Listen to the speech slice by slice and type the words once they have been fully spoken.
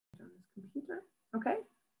Computer. Okay.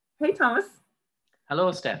 Hey, Thomas.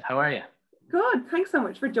 Hello, Steph. How are you? Good. Thanks so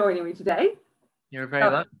much for joining me today. You're very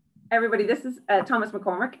welcome. Everybody, this is Thomas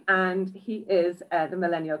McCormack, and he is the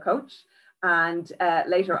Millenial Coach. And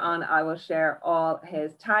later on, I will share all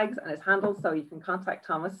his tags and his handles, so you can contact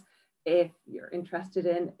Thomas if you're interested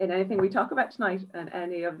in anything we talk about tonight and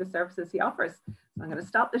any of the services he offers. So I'm going to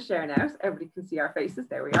stop the share now so everybody can see our faces.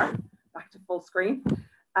 There we are, back to full screen.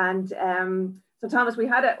 And so Thomas, we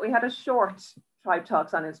had a short Tribe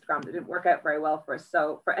Talks on Instagram that didn't work out very well for us.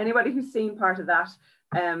 So for anybody who's seen part of that,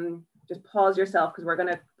 just pause yourself, because we're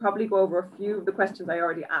going to probably go over a few of the questions I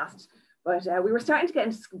already asked. But we were starting to get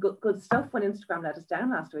into good stuff when Instagram let us down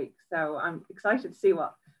last week. So I'm excited to see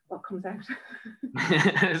what comes out.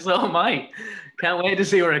 So am I. Can't wait to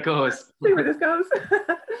see where it goes. See where this goes.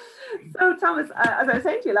 So Thomas, as I was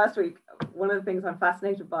saying to you last week, one of the things I'm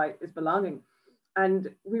fascinated by is belonging.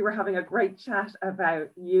 And we were having a great chat about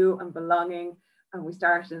you and belonging, and we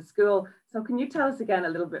started in school. So can you tell us again a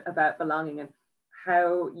little bit about belonging and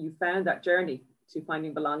how you found that journey to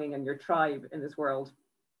finding belonging and your tribe in this world?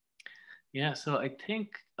 Yeah, so I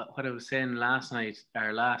think what I was saying last night,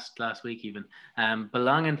 or last week even,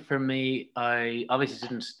 belonging for me, I obviously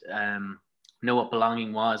didn't know what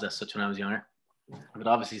belonging was as such when I was younger. But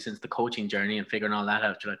obviously since the coaching journey and figuring all that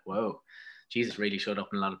out, you're like, whoa, Jesus really showed up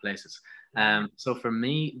in a lot of places. So for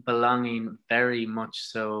me, belonging very much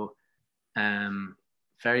so, I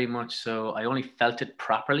only felt it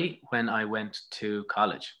properly when I went to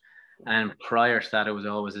college. And prior to that, it was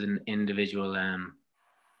always in individual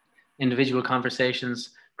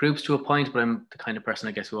conversations, groups to a point, but I'm the kind of person,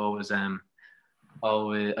 I guess, who I've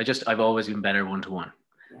always been better one-to-one.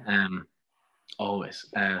 Always.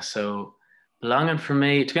 So belonging for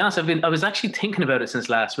me, to be honest, I was actually thinking about it since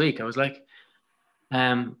last week. I was like,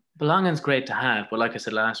 belonging's great to have, but like I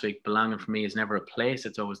said last week, belonging for me is never a place,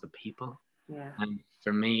 it's always the people. Yeah. And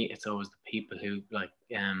for me, it's always the people who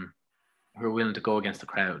who are willing to go against the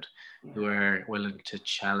crowd, who are willing to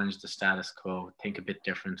challenge the status quo, think a bit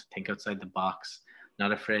different, think outside the box,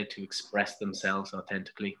 not afraid to express themselves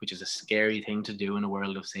authentically, which is a scary thing to do in a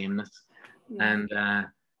world of sameness. And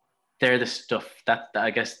they're the stuff that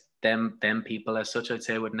I guess them people as such, I'd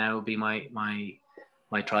say, would now be my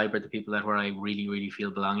tribe, or the people that where I really, really feel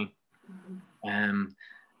belonging.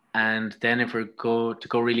 And then if we go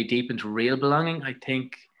really deep into real belonging, I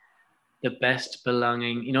think the best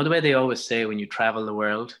belonging, you know, the way they always say when you travel the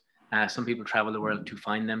world, some people travel the world to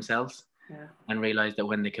find themselves and realize that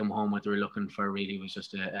when they come home, what they were looking for really was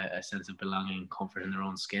just a sense of belonging and comfort in their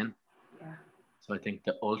own skin. So I think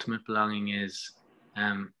the ultimate belonging is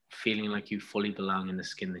feeling like you fully belong in the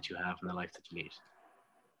skin that you have and the life that you lead.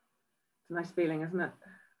 It's a nice feeling, isn't it?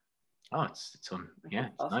 Oh, it's awesome.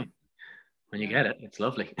 It's nice. When you get it, it's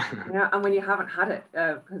lovely. Yeah, and when you haven't had it,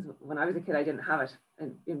 because when I was a kid, I didn't have it.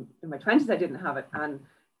 In my 20s, I didn't have it. And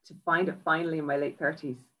to find it finally in my late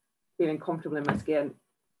 30s, feeling comfortable in my skin,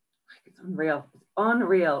 it's unreal. It's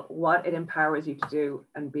unreal what it empowers you to do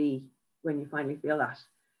and be when you finally feel that.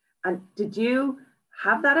 And did you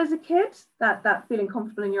have that as a kid, that feeling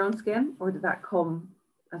comfortable in your own skin, or did that come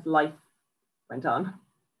as life went on?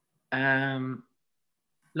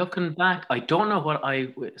 Looking back, I don't know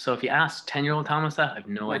so if you asked 10-year-old Thomas that, I have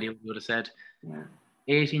no idea what he would have said.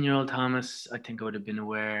 18-year-old Thomas, I think I would have been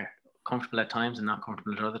comfortable at times and not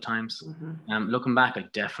comfortable at other times. Looking back, I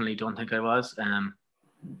definitely don't think I was.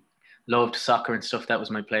 Loved soccer and stuff. That was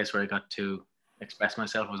my place where I got to express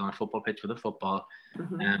myself. I was on a football pitch with a football,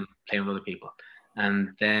 playing with other people.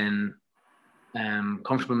 And then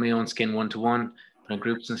comfortable in my own skin one-to-one, but in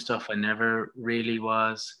groups and stuff, I never really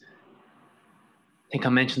was. I think I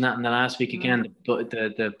mentioned that in the last week again.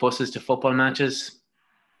 The buses to football matches,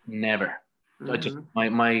 never. I just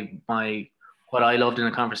my what I loved in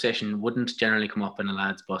a conversation wouldn't generally come up in a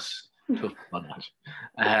lad's bus to a football match.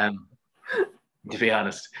 To be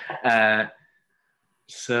honest.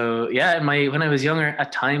 So yeah, when I was younger,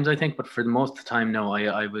 at times I think, but for most of the time, no.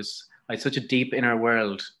 I had such a deep inner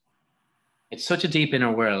world. It's such a deep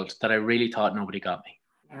inner world that I really thought nobody got me.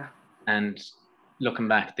 And looking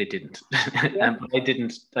back, they didn't. But I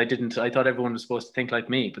didn't. I thought everyone was supposed to think like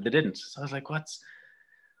me, but they didn't. So I was like, what's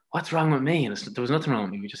wrong with me? And there was nothing wrong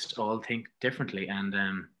with me. We just all think differently. And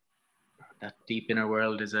that deep inner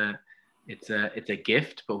world it's a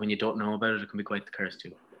gift, but when you don't know about it, it can be quite the curse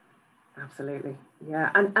too. Absolutely.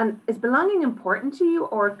 Yeah. And is belonging important to you,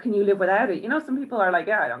 or can you live without it? You know, some people are like,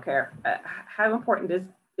 I don't care. How important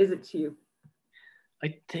is it to you?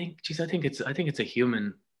 I think it's a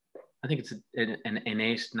human. I think it's an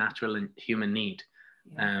innate, natural, and human need.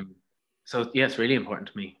 So yeah, it's really important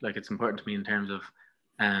to me. Like, it's important to me in terms of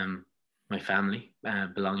my family,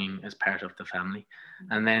 belonging as part of the family.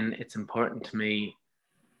 And then it's important to me.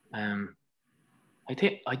 I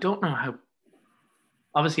don't know how,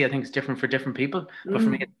 obviously I think it's different for different people, but for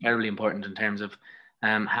me it's terribly important in terms of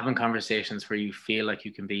having conversations where you feel like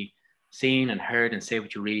you can be seen and heard and say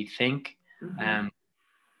what you really think.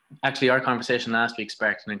 Actually, our conversation last week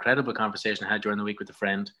sparked an incredible conversation I had during the week with a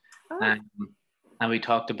friend. And we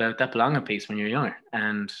talked about that belonging piece when you're younger.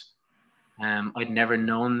 And I'd never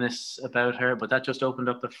known this about her, but that just opened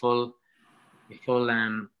up a full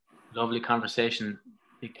lovely conversation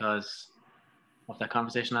because of that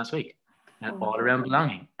conversation last week. All around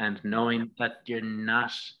belonging and knowing that you're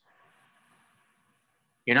not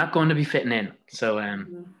going to be fitting in. So,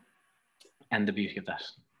 and the beauty of that.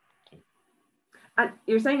 And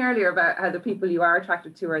you were saying earlier about how the people you are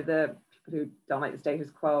attracted to are the people who don't like the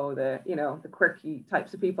status quo, the quirky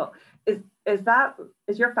types of people. Is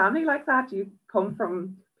your family like that? Do you come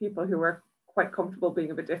from people who are quite comfortable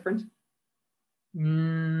being a bit different?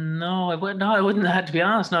 No, I wouldn't have to be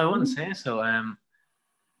honest. No, I wouldn't say so.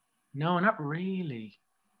 No, not really.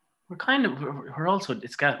 We're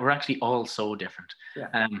actually all so different.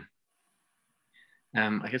 Yeah.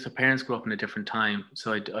 I guess our parents grew up in a different time,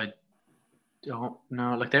 so I don't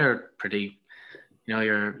know. Like they're pretty,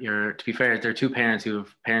 you're to be fair, there are two parents who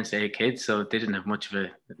have parents to 8 kids, so they didn't have much of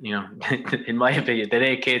a, in my opinion, they had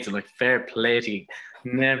 8 kids. I'm like, fair play to you.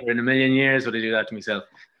 Never in a million years would I do that to myself.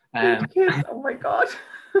 8 kids, oh my God.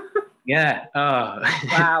 Yeah. Oh.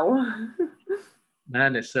 Wow.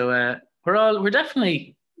 Madness. So we're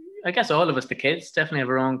definitely, I guess all of us, the kids, definitely have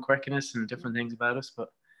our own quirkiness and different things about us, but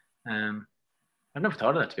I've never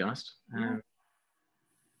thought of that, to be honest.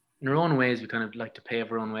 In our own ways, we kind of like to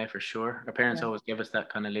pave our own way for sure. Our parents always give us that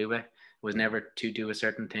kind of leeway. It was never to do a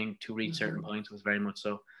certain thing, to reach certain points. It was very much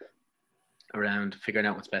so around figuring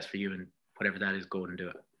out what's best for you, and whatever that is, go and do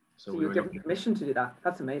it. So you were given permission to do that.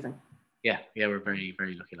 That's amazing. Yeah, we're very,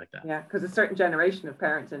 very lucky like that. Yeah, because a certain generation of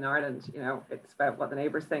parents in Ireland, it's about what the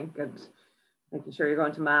neighbours think and making sure you're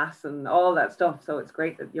going to mass and all that stuff. So it's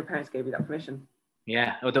great that your parents gave you that permission.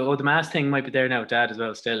 Yeah. The mass thing might be there now with Dad as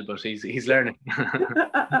well still, but he's learning.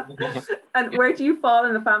 And where do you fall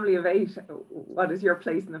in the family of 8? What is your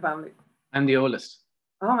place in the family? I'm the oldest.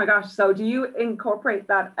 Oh my gosh. So do you incorporate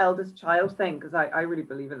that eldest child thing? Because I really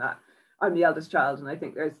believe in that. I'm the eldest child, and I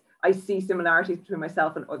think I see similarities between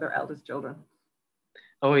myself and other eldest children.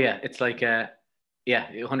 Oh yeah, it's like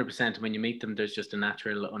 100%. When you meet them, there's just a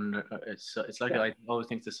natural it's like I always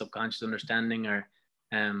think the subconscious understanding, or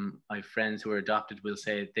I have friends who are adopted will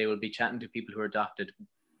say they will be chatting to people who are adopted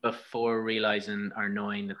before realizing or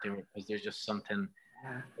knowing that because there's just something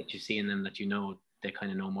that you see in them that they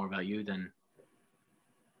kind of know more about you than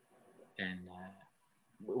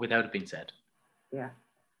without it being said.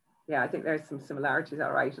 Yeah, I think there's some similarities,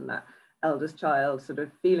 all right, in that eldest child sort of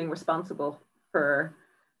feeling responsible for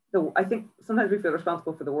I think sometimes we feel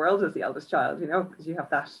responsible for the world as the eldest child, because you have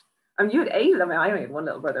that. I mean, you had 8 of them. I only had one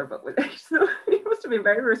little brother, but with 8, so you must have been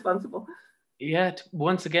very responsible. Yeah,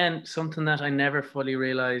 once again, something that I never fully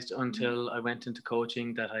realized until I went into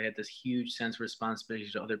coaching, that I had this huge sense of responsibility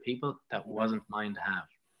to other people that wasn't mine to have.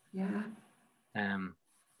 Yeah.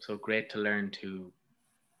 So great to learn to.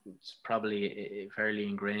 It's probably fairly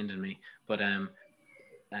ingrained in me, but to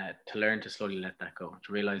learn to slowly let that go,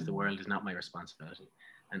 to realize the world is not my responsibility,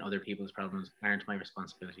 and other people's problems aren't my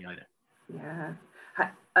responsibility either. Yeah.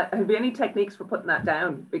 Have you any techniques for putting that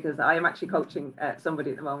down? Because I am actually coaching somebody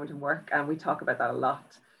at the moment in work, and we talk about that a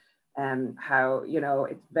lot. How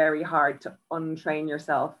it's very hard to untrain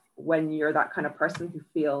yourself when you're that kind of person who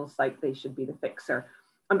feels like they should be the fixer,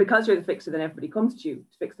 and because you're the fixer, then everybody comes to you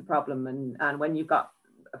to fix the problem, and when you've got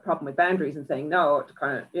a problem with boundaries and saying no, to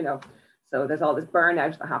kind of so there's all this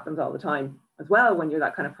burnout that happens all the time as well when you're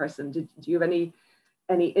that kind of person. Do you have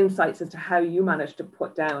any insights as to how you manage to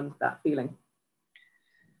put down that feeling?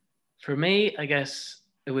 For me, I guess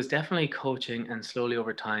it was definitely coaching, and slowly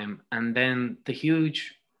over time, and then the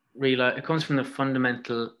huge it comes from the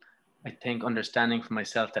fundamental, I think, understanding for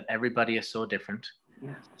myself that everybody is so different,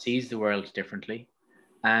 sees the world differently,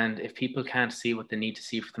 and if people can't see what they need to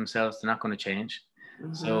see for themselves, they're not going to change.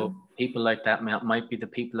 So people like that might be the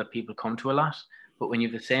people that people come to a lot, but when you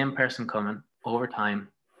have the same person coming over time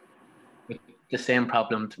with the same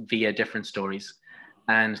problem via different stories,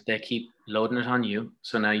 and they keep loading it on you,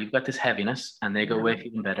 so now you've got this heaviness, and they go away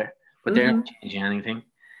feeling better, but they're not changing anything.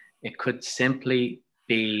 It could simply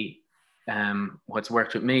be what's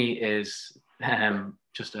worked with me is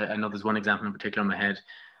just I know there's one example in particular in my head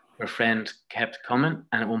where a friend kept coming,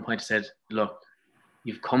 and at one point said, look,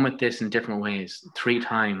 you've come with this in different ways 3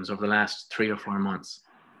 times over the last 3 or 4 months.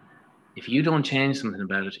 if you don't change something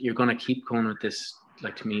about it, you're going to keep going with this,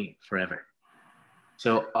 like, to me, forever.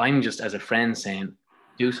 So I'm just, as a friend, saying,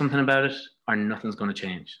 do something about it or nothing's going to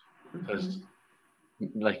change. Because,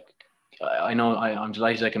 like, I know I'm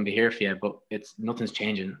delighted I can be here for you, but nothing's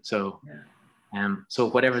changing. So, so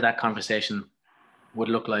whatever that conversation would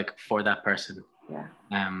look like for that person,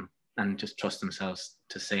 and just trust themselves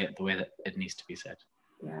to say it the way that it needs to be said.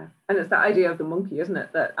 Yeah, and it's the idea of the monkey, isn't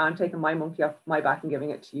it? That I'm taking my monkey off my back and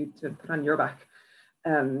giving it to you to put on your back.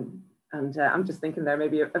 And I'm just thinking there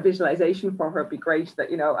maybe a visualization for her would be great.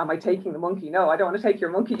 That, you know, am I taking the monkey? No, I don't want to take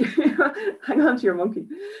your monkey. Hang on to your monkey.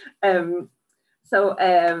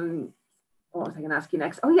 What was I going to ask you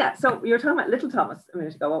next? Oh yeah, so you were talking about little Thomas a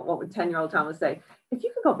minute ago. What would 10-year-old Thomas say? If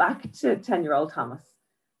you could go back to 10-year-old Thomas,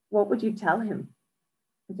 what would you tell him?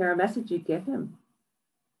 Is there a message you'd give him?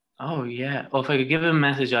 Oh, yeah. Well, if I could give him a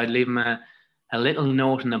message, I'd leave him a little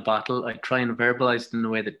note in a bottle. I'd try and verbalize it in a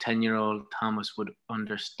way that 10-year-old Thomas would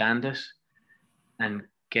understand it and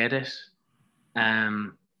get it.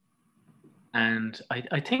 And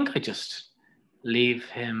I think I just leave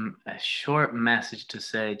him a short message to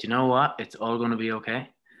say, do you know what? It's all going to be okay.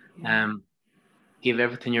 Give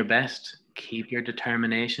everything your best. Keep your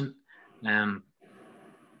determination.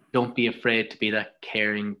 Don't be afraid to be that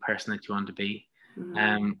caring person that you want to be.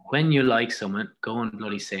 When you like someone, go and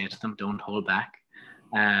bloody say it to them. Don't hold back.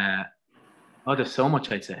 There's so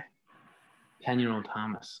much I'd say. 10-year-old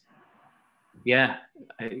Thomas. Yeah.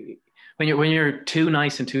 When you're too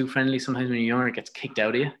nice and too friendly, sometimes when you're younger, it gets kicked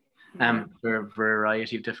out of you. For a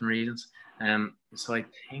variety of different reasons. So I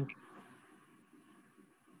think,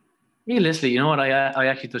 realistically, you know what? I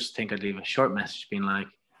actually just think I'd leave a short message being like,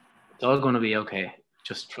 it's all going to be okay.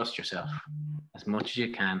 Just trust yourself as much as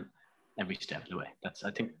you can every step of the way. I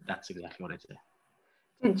think that's exactly what I'd say.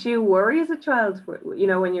 Did you worry as a child? You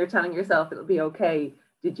know, when you're telling yourself it'll be okay,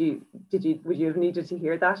 would you have needed to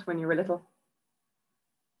hear that when you were little?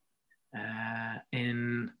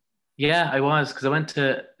 Yeah, I was, because I went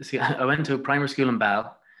to a primary school in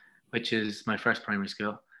Bal, which is my first primary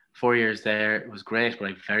school. 4 years there. It was great, but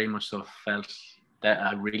I very much so felt that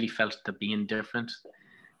I really felt the being different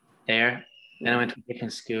there. Then I went to a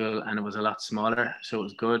different school and it was a lot smaller, so it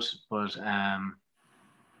was good. But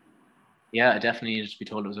yeah, I definitely needed to be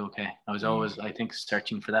told it was okay. I was always, I think,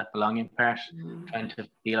 searching for that belonging part, trying to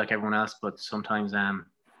be like everyone else, but sometimes, and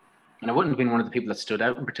I wouldn't have been one of the people that stood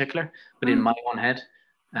out in particular, but in my own head,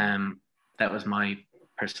 that was my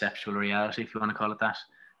perceptual reality, if you want to call it that.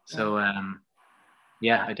 So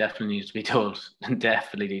yeah, I definitely needed to be told.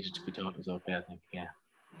 Definitely needed to be told it was okay, I think. Yeah.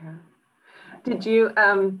 Did you,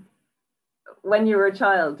 when you were a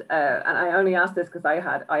child, and I only asked this because I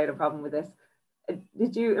had a problem with this,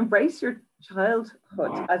 did you embrace your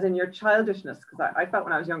childhood, as in your childishness? Because I felt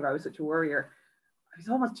when I was younger, I was such a worrier. I was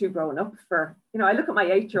almost too grown up for, you know, I look at my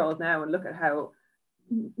 8-year-old now and look at how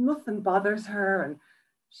nothing bothers her and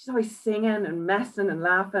she's always singing and messing and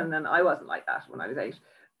laughing, and I wasn't like that when I was 8.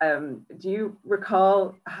 Do you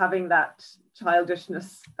recall having that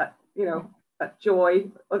childishness, that, you know, that joy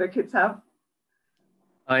other kids have?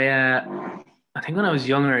 I think when I was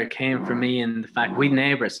younger, it came from me in the fact we'd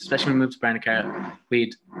neighbours, especially when we moved to Barnacarroll,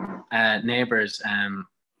 we'd neighbours,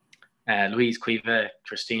 Louise, Cuiva,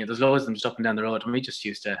 Christina. There's loads of them just up and down the road, and we just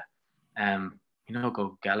used to, you know,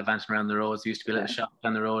 go gallivanting around the roads. There used to be a little shop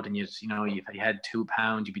down the road, and if you had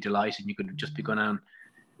 £2, you'd be delighted, and you could just be going on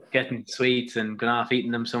getting sweets and going off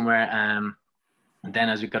eating them somewhere. And then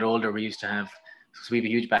as we got older, we used to have, because we have a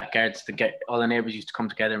huge backyard, to get all the neighbours used to come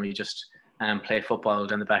together, and we just play football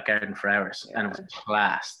down the back garden for hours, and it was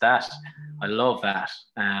class. I love that.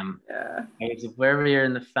 I was very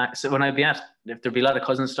in the fact. So when I'd be if there'd be a lot of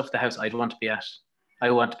cousins stuff at the house, I want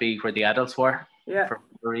to be where the adults were, for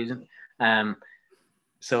a reason.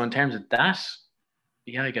 So in terms of that,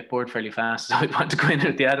 yeah, I get bored fairly fast. So I'd want to go in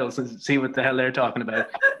with the adults and see what the hell they're talking about.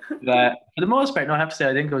 But for the most part, no, I have to say,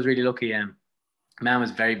 I think I was really lucky. Mom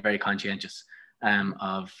was very, very conscientious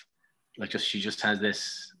of, like, she just has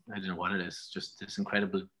this, I don't know what it is, just this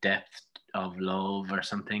incredible depth of love or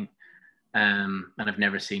something. And I've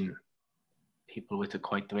never seen people with it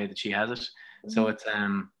quite the way that she has it. So it's,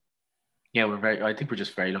 yeah, I think we're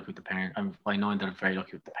just very lucky with the parents. I know that I'm very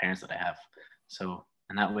lucky with the parents that I have. So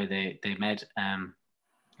in that way, they made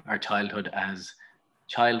our childhood as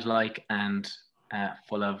childlike and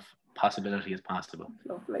full of possibility as possible.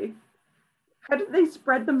 Lovely. How did they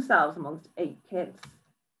spread themselves amongst 8 kids?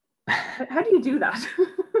 How do you do that?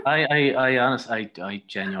 I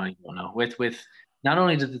genuinely don't know. With not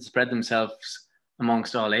only did it spread themselves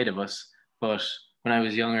amongst all 8 of us, but when I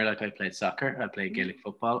was younger, like, I played soccer, I played Gaelic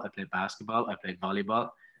football, I played basketball, I played volleyball.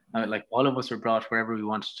 Like all of us were brought wherever we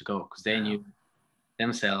wanted to go because they knew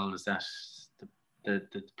themselves that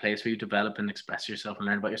the place where you develop and express yourself and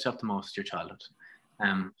learn about yourself the most is your childhood.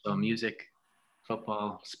 So music,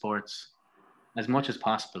 football, sports, as much as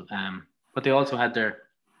possible. But they also had their,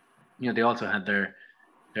 they also had their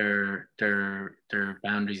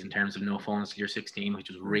boundaries in terms of no phones till you're 16, which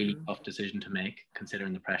was a really tough decision to make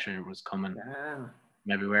considering the pressure was coming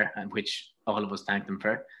from everywhere, and which all of us thanked them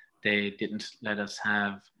for. They didn't let us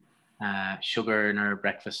have sugar in our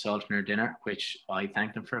breakfast, salt in our dinner, which I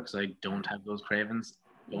thank them for because I don't have those cravings,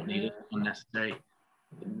 don't need it, unnecessary.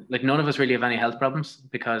 Like none of us really have any health problems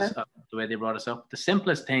because of the way they brought us up. The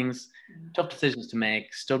simplest things, tough decisions to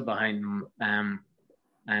make, stood behind them,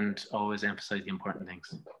 and always emphasize the important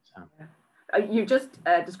things. So. You just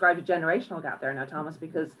described a generational gap there now, Thomas,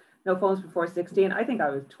 because no phones before 16. I think I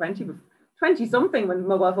was 20 something when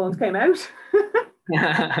mobile phones came out.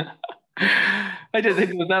 I didn't think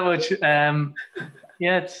it was that much.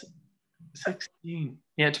 Yeah, it's 16.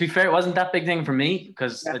 Yeah, to be fair, it wasn't that big thing for me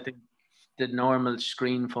because I think the normal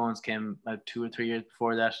screen phones came out 2 or 3 years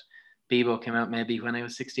before that. Bebo came out maybe when I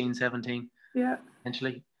was 16, 17. Yeah.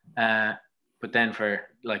 Essentially. But then for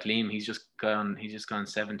like Liam, he's just gone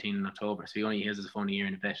 17 in October, so he only uses his phone a year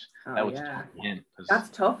and a bit. That was tough for him. That's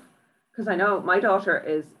tough because I know my daughter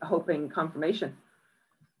is hoping confirmation.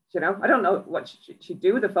 You know, I don't know what she'd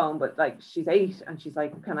do with the phone, but like she's 8 and she's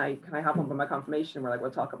like, can I have one for my confirmation? And we're like,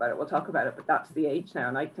 we'll talk about it. But that's the age now,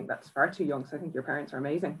 and I think that's far too young. So I think your parents are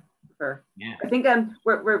amazing. I think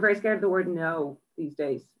we're very scared of the word no these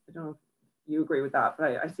days. I don't know if you agree with that,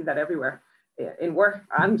 but I see that everywhere. In work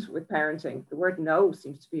and with parenting, the word no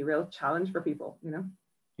seems to be a real challenge for people, you know?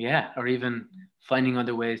 Yeah, or even finding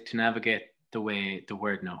other ways to navigate the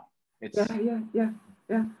word no. It's yeah.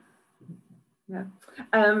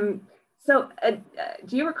 So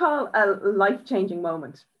do you recall a life-changing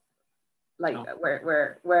moment? Like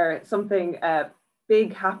where something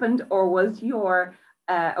big happened, or was your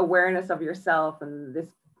awareness of yourself and this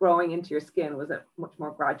growing into your skin, was it much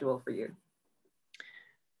more gradual for you?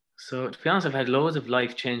 So to be honest, I've had loads of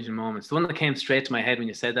life-changing moments. The one that came straight to my head when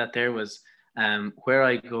you said that there was where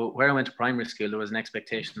I went to primary school. There was an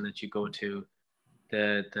expectation that you go to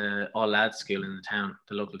the all lads school in the town,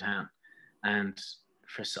 the local town, and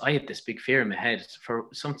I had this big fear in my head for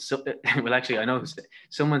well, actually, I know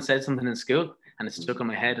someone said something in school and it stuck in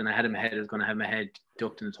my head, and I had in my head I was going to have my head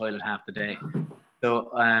ducked in the toilet half the day.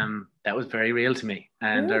 So that was very real to me,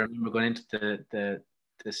 and I remember going into the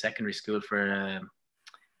secondary school for.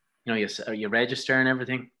 You register and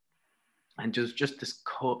everything, and just this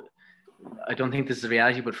I don't think this is the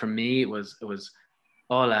reality, but for me it was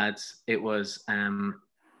all lads. It was an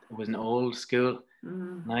old school.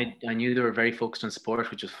 And I knew they were very focused on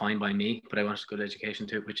sport, which was fine by me, but I wanted good education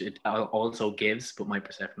too, which it also gives, but my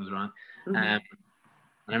perception was wrong. And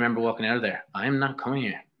I remember walking out of there, I'm not coming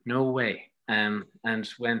here, no way. And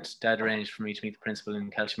Dad arranged for me to meet the principal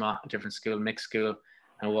in Kelshma, a different school, mixed school.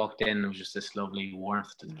 I walked in, and it was just this lovely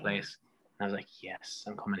warmth to the place. And I was like, yes,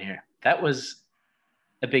 I'm coming here. That was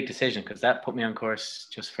a big decision because that put me on course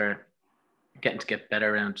just for get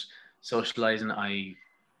better around socializing.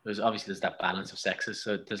 There's that balance of sexes.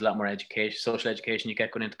 So there's a lot more education, social education you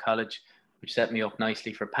get going into college, which set me up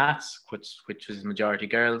nicely for PATS, which was majority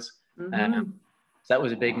girls. So that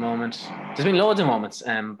was a big moment. There's been loads of moments,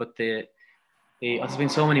 but there's been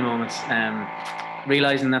so many moments.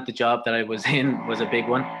 Realizing that the job that I was in was a big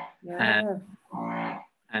one,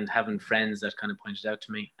 and having friends that kind of pointed out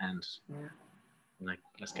to me, and like,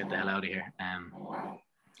 let's get the hell out of here. To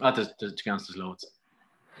be honest, there's loads.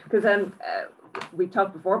 Because we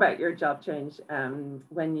talked before about your job change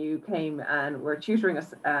when you came and were tutoring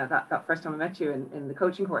us that first time I met you in the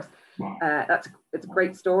coaching course. It's a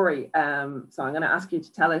great story. So I'm going to ask you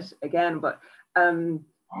to tell it again, but.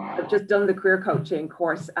 I've just done the career coaching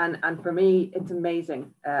course, and for me it's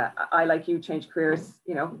amazing. I, like you, changed careers,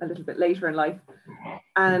 a little bit later in life,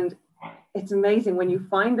 and it's amazing when you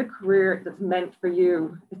find the career that's meant for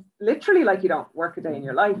you. It's literally like you don't work a day in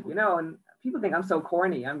your life, and people think I'm so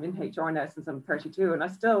corny. I'm in HR now since I'm 32, and I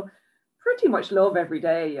still pretty much love every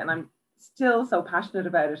day, and I'm still so passionate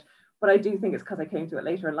about it. But I do think it's because I came to it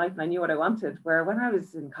later in life and I knew what I wanted. Where when I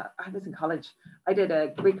was in college, I did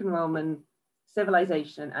a Greek and Roman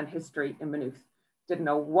civilization and history in Maynooth. Didn't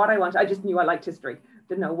know what I wanted. I just knew I liked history.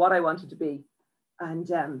 Didn't know what I wanted to be. And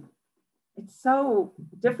it's so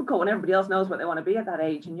difficult when everybody else knows what they want to be at that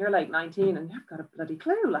age, and you're like 19 and you've got a bloody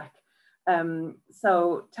clue.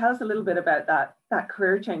 So tell us a little bit about that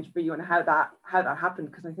career change for you and how that happened,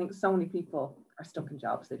 because I think so many people are stuck in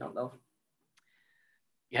jobs they don't love.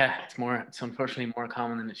 Yeah, it's unfortunately more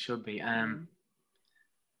common than it should be.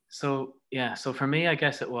 So for me, I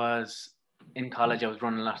guess it was in college. I was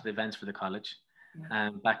running a lot of the events for the college.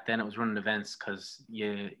 Back then it was running events because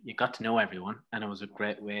you got to know everyone, and it was a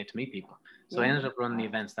great way to meet people. So I ended up running the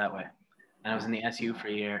events that way, and I was in the SU for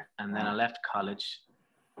a year, and then I left college,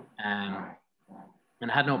 and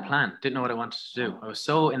I had no plan, didn't know what I wanted to do. I was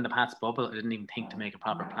so in the Pat's bubble, I didn't even think to make a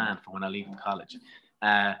proper plan for when I leave college.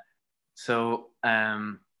 And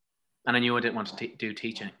I knew I didn't want to do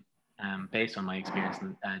teaching, based on my experience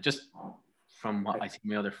and just from what I see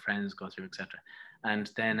my other friends go through, etc.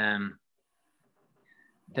 And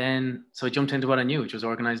then so I jumped into what I knew, which was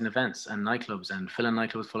organizing events and nightclubs and filling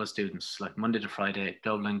nightclubs full of students, like Monday to Friday,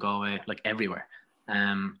 Dublin, Galway, like everywhere,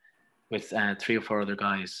 with 3 or 4 other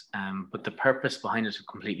guys. But the purpose behind it had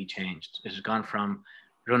completely changed. It had gone from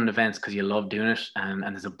running events because you love doing it and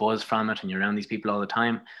there's a buzz from it and you're around these people all the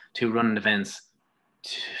time, to running events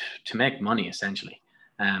to make money, essentially.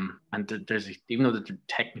 And there's, even though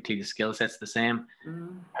technically the skill set's the same,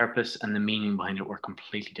 purpose and the meaning behind it were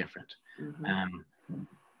completely different.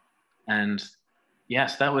 And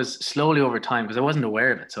yes, that was slowly over time, because I wasn't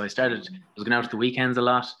aware of it. So I was going out to the weekends a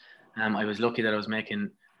lot. I was lucky that I was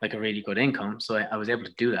making like a really good income. So I was able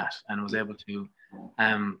to do that, and I was able to,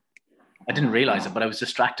 I didn't realize it, but I was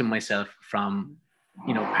distracting myself from,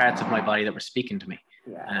 parts of my body that were speaking to me,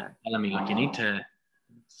 telling me, like, you need to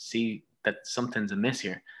see that something's amiss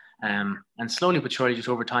here. And slowly but surely, just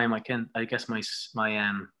over time, I guess my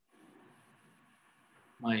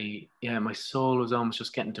soul was almost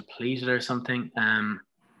just getting depleted or something. And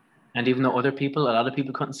even though a lot of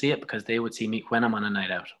people couldn't see it, because they would see me when I'm on a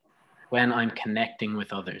night out, when I'm connecting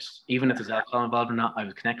with others, even if there's alcohol involved or not, I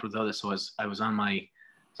was connected with others. So I was on my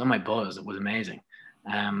buzz. It was amazing.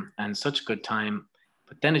 And such a good time.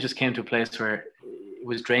 But then it just came to a place where it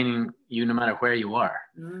was draining you no matter where you are.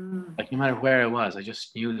 Like, no matter where I was, I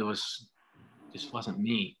just knew this wasn't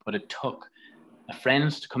me. But it took a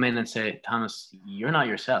friend to come in and say, Thomas, you're not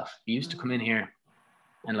yourself. You used to come in here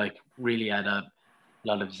and like really add a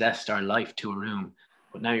lot of zest or life to a room,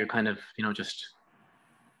 but now you're kind of, just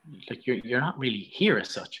like you're not really here as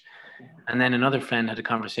such. And then another friend had a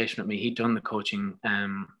conversation with me. He'd done the coaching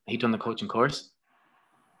course,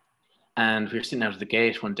 and we were sitting out of the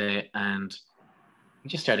gate one day, and he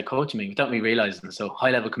just started coaching me without me realizing. So high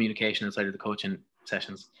level communication inside of the coaching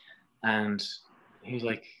sessions. And he was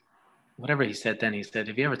like, whatever he said then, he said,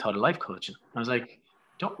 have you ever thought of life coaching? I was like,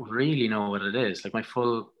 don't really know what it is. Like, I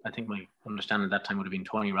think my understanding at that time would have been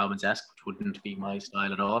Tony Robbins-esque, which wouldn't be my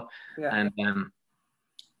style at all. And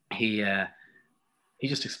he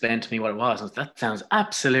just explained to me what it was. I was, that sounds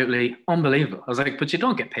absolutely unbelievable. I was like, but you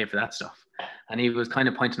don't get paid for that stuff. And he was kind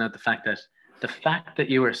of pointing out the fact that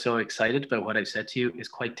you were so excited about what I said to you is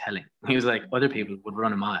quite telling. He was like, other people would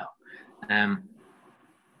run a mile.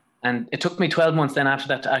 And it took me 12 months then after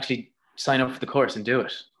that to actually sign up for the course and do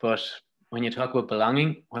it. But when you talk about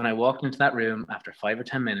belonging, when I walked into that room after 5 or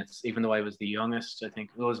 10 minutes, even though I was the youngest, I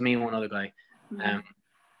think it was me and one other guy,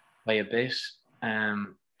 by a bit,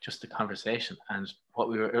 just the conversation and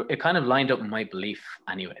it kind of lined up with my belief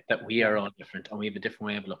anyway, that we are all different and we have a different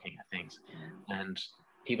way of looking at things. And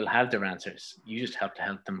people have their answers. You just have to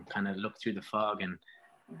help them kind of look through the fog and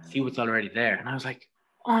see what's already there. And I was like,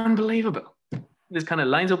 unbelievable. This kind of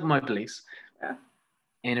lines up with my beliefs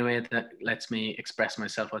in a way that lets me express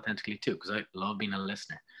myself authentically too, because I love being a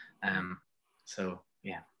listener. So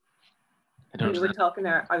yeah. When you were talking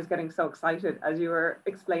there, I was getting so excited as you were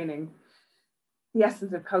explaining the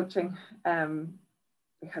essence of coaching,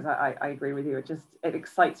 because I agree with you. It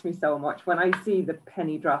excites me so much when I see the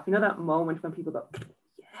penny drop. You know, that moment when people go,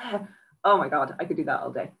 yeah, oh my God, I could do that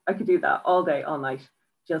all day. I could do that all day, all night.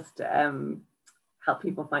 Just help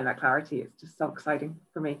people find that clarity. It's just so exciting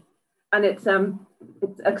for me. And it's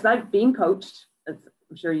because I've been coached, as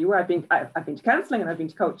I'm sure you were. I've been to counselling and I've been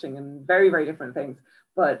to coaching and very, very different things.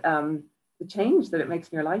 But the change that it makes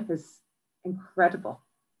in your life is incredible,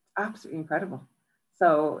 absolutely incredible.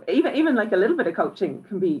 So even like a little bit of coaching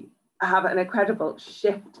can have an incredible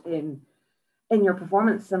shift in your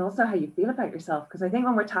performance and also how you feel about yourself. Because I think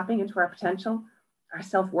when we're tapping into our potential, our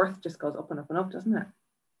self-worth just goes up and up and up, doesn't it?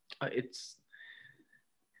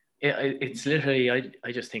 It's literally,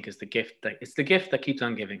 I just think it's the gift that keeps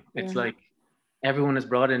on giving. It's like everyone is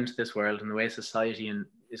brought into this world, and the way society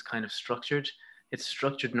is kind of structured, it's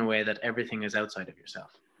structured in a way that everything is outside of yourself.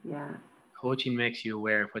 Yeah. Coaching makes you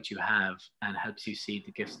aware of what you have and helps you see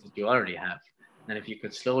the gifts that you already have. And if you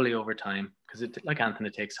could slowly over time, because like Anthony,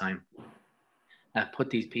 it takes time, put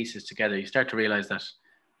these pieces together, you start to realize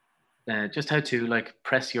that just how to like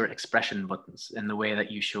press your expression buttons in the way that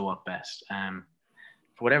you show up best.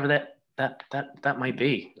 For whatever that might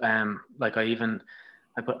be. Like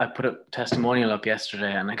I put a testimonial up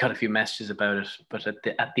yesterday, and I got a few messages about it. But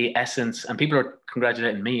at the essence, and people are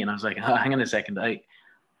congratulating me, and I was like, oh, hang on a second, I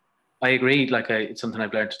agreed. Like it's something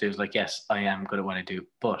I've learned to do. Is like, yes, I am good at what I do,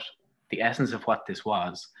 but the essence of what this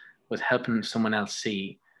was helping someone else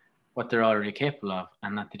see what they're already capable of,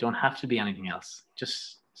 and that they don't have to be anything else.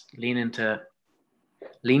 Just lean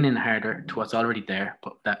in harder to what's already there,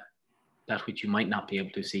 but that which you might not be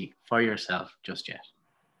able to see for yourself just yet.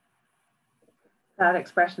 That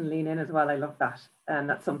expression, lean in, as well, I love that, and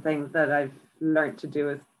that's something that I've learned to do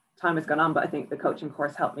as time has gone on. But I think the coaching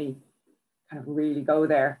course helped me kind of really go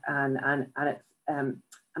there, and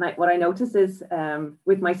it's what I notice is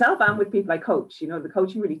with myself and with people I coach, you know, the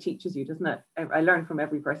coaching really teaches you, doesn't it? I learn from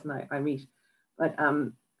every person I meet, but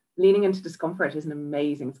leaning into discomfort is an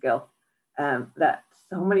amazing skill that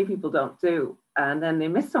so many people don't do, and then they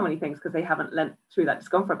miss so many things because they haven't learned through that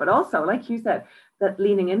discomfort. But also, like you said, that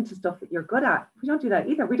leaning into stuff that you're good at, we don't do that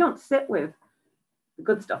either. We don't sit with the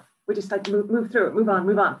good stuff. We just like move through it, move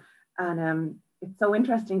on, and it's so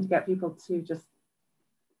interesting to get people to just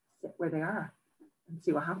sit where they are and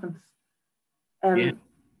see what happens. Yeah.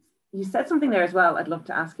 You said something there as well I'd love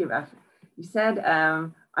to ask you about. You said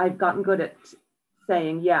I've gotten good at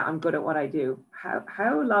saying, yeah, I'm good at what I do.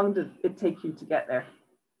 How long did it take you to get there?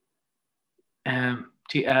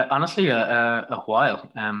 Honestly, a while.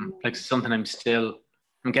 Like something I'm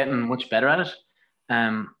getting much better at it.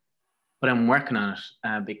 But I'm working on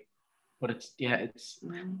it. But it's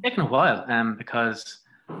taken a while. Because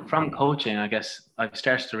from coaching, I guess I've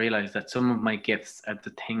started to realize that some of my gifts are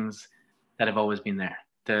the things that have always been there.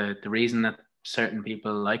 The reason that certain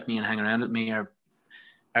people like me and hang around with me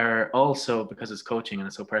are also, because it's coaching and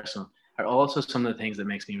it's so personal, are also some of the things that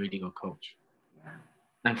makes me a really good coach. Yeah.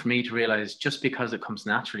 And for me to realize, just because it comes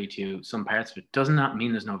naturally to you, some parts of it does not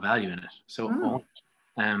mean there's no value in it. So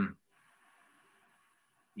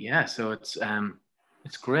so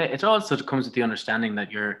it's great. It also comes with the understanding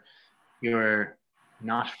that you're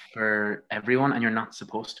not for everyone and you're not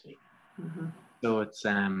supposed to be. Mm-hmm. So it's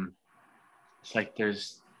like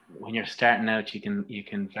when you're starting out, you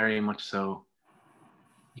can very much so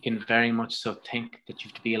think that you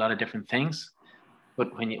have to be a lot of different things.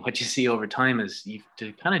 But what you see over time is you have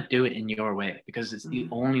to kind of do it in your way, because it's the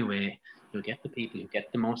only way you'll get the people who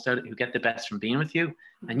get the most out of it, who get the best from being with you,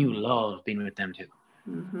 and you love being with them too.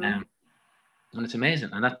 Mm-hmm. And it's amazing.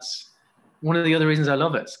 And that's one of the other reasons I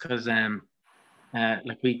love it, because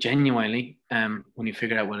like we genuinely, when you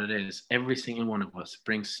figure out what it is, every single one of us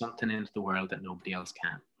brings something into the world that nobody else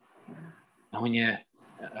can. Yeah. And when you,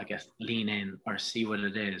 I guess, lean in or see what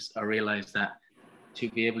it is, or realize that to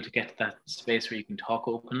be able to get to that space where you can talk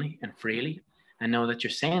openly and freely and know that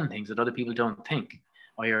you're saying things that other people don't think,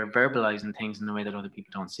 or you're verbalizing things in a way that other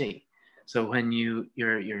people don't see. So when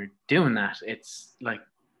you're doing that, it's like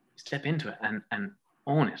step into it and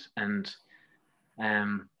own it. And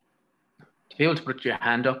to be able to put your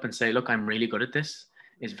hand up and say, look, I'm really good at this,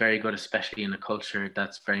 is very good, especially in a culture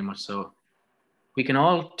that's very much so. We can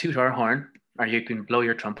all toot our horn, or you can blow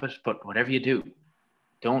your trumpet, but whatever you do,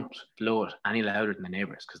 don't blow it any louder than the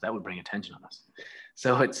neighbors, because that would bring attention on us.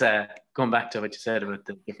 So it's going back to what you said about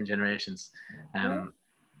the different generations in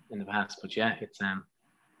the past. But yeah, it's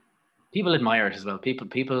people admire it as well.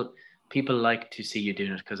 People like to see you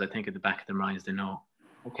doing it, because I think at the back of their minds they know,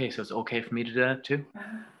 okay, so it's okay for me to do that too.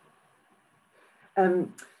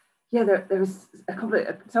 There was a couple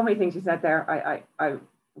of so many things you said there. I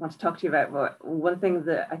want to talk to you about. But one thing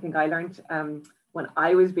that I think I learned when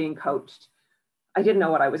I was being coached, I didn't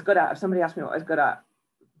know what I was good at. If somebody asked me what I was good at,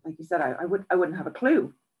 like you said, I wouldn't have a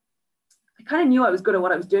clue. I kind of knew I was good at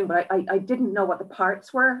what I was doing, but I didn't know what the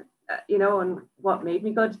parts were, and what made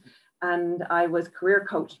me good. And I was career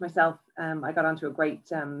coached myself. I got onto a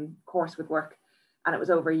great course with work, and it was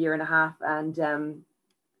over 1.5 years. And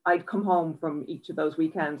I'd come home from each of those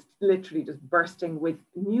weekends literally just bursting with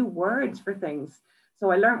new words for things. So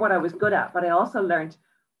I learned what I was good at, but I also learned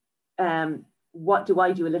what do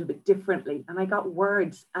I do a little bit differently? And I got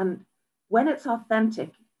words. And when it's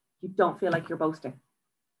authentic, you don't feel like you're boasting.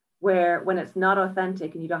 Where when it's not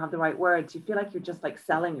authentic and you don't have the right words, you feel like you're just like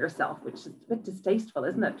selling yourself, which is a bit distasteful,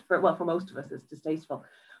 isn't it? For most of us, it's distasteful.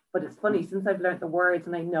 But it's funny, since I've learned the words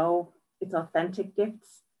and I know it's authentic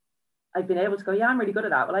gifts, I've been able to go, yeah, I'm really good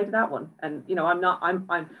at that. Well, I did that one. And,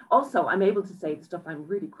 I'm able to say the stuff I'm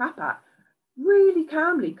really crap at really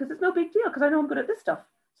calmly, because it's no big deal, because I know I'm good at this stuff.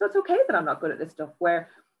 So it's okay that I'm not good at this stuff, where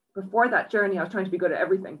before that journey, I was trying to be good at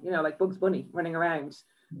everything, like Bugs Bunny running around.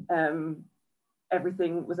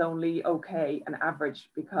 Everything was only okay and average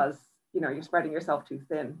because, you're spreading yourself too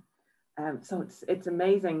thin. So it's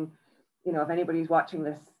amazing, if anybody's watching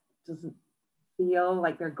this doesn't feel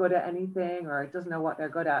like they're good at anything or doesn't know what they're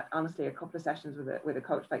good at, honestly, a couple of sessions with a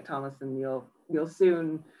coach like Thomas, and you'll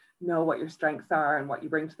soon know what your strengths are and what you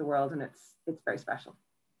bring to the world, and it's very special.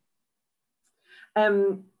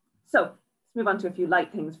 So let's move on to a few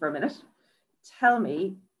light things for a minute. Tell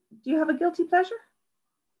me, do you have a guilty pleasure?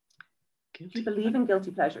 Do you believe in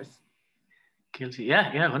guilty pleasures? Guilty,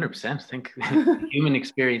 yeah, 100%. I think human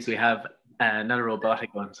experience we have, not a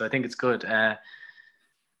robotic one, so I think it's good.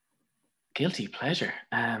 Guilty pleasure.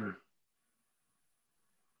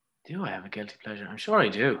 Do I have a guilty pleasure? I'm sure I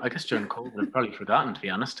do. I guess during COVID, I've probably forgotten, to be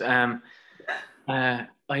honest. I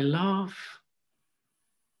love.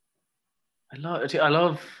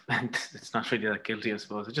 It's not really that guilty, I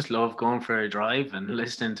suppose. I just love going for a drive and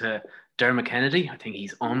listening to Dermot Kennedy. I think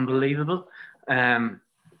he's unbelievable. A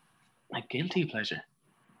guilty pleasure.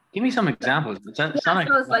 Give me some examples. So it's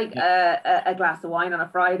like a glass of wine on a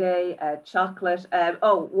Friday, chocolate.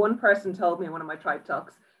 One person told me in one of my tribe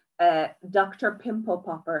talks, Dr. Pimple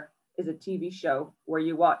Popper is a TV show where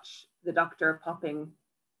you watch the doctor popping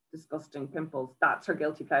disgusting pimples. That's her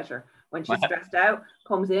guilty pleasure. When she's stressed out,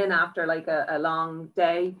 comes in after like a long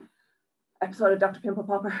day, episode of Dr. Pimple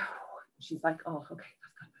Popper, she's like, oh, okay,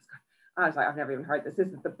 that's good. I was like, I've never even heard this. This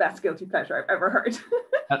is the best guilty pleasure I've ever heard.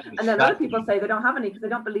 And then other people say they don't have any because they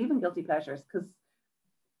don't believe in guilty pleasures, because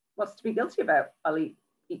what's to be guilty about? I'll eat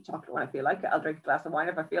chocolate when I feel like it. I'll drink a glass of wine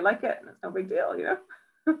if I feel like it, and it's no big deal, you know?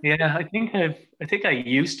 Yeah, I think I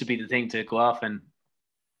used to be the thing to go off and,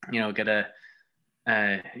 get a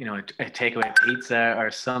takeaway pizza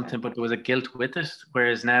or something, but there was a guilt with it.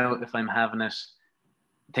 Whereas now, if I'm having it,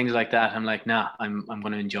 things like that, I'm like, nah, I'm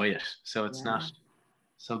going to enjoy it. So it's not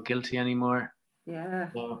so guilty anymore.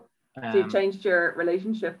 Yeah. So you've changed your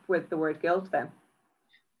relationship with the word guilt then?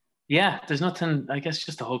 Yeah, there's nothing. I guess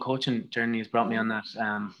just the whole coaching journey has brought me on that.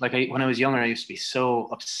 When I was younger, I used to be so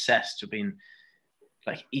obsessed with being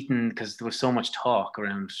like eating, because there was so much talk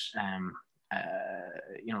around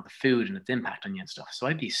the food and its impact on you and stuff. So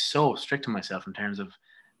I'd be so strict on myself in terms of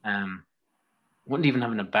wouldn't even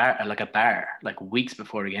have a bar like weeks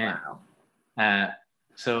before a game. Wow.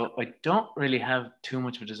 So I don't really have too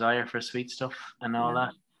much of a desire for sweet stuff and all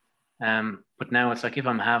that. But now it's like, if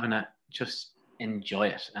I'm having it, just enjoy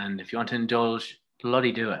it. And if you want to indulge,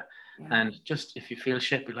 bloody do it. Yeah. And just if you feel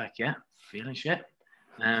shit, be like, yeah, feeling shit.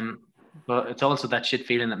 But it's also that shit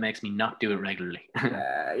feeling that makes me not do it regularly.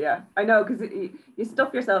 Yeah, I know, because you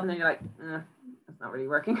stuff yourself and then you're like, that's not really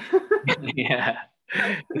working. Yeah,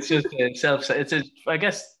 it's just I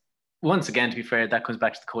guess, once again, to be fair, that comes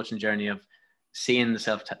back to the coaching journey of seeing the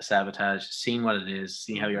self-sabotage, seeing what it is,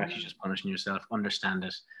 seeing how you're actually just punishing yourself, understand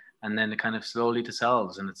it, and then it kind of slowly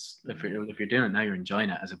dissolves. And it's if you're doing it now, you're enjoying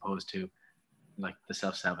it, as opposed to like the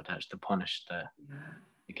self-sabotage, the punish, the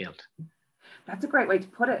guilt. That's a great way to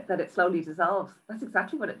put it, that it slowly dissolves. That's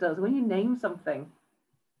exactly what it does. When you name something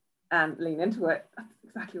and lean into it, that's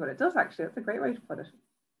exactly what it does, actually. That's a great way to put it.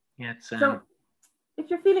 Yeah. So if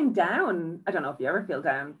you're feeling down, I don't know if you ever feel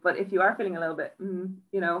down, but if you are feeling a little bit,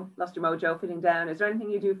 lost your mojo, feeling down, is there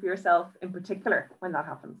anything you do for yourself in particular when that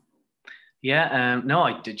happens? Yeah, no,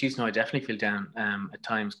 I definitely feel down at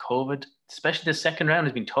times. COVID, especially the second round,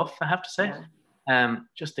 has been tough, I have to say. Yeah.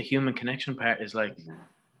 Just the human connection part is like,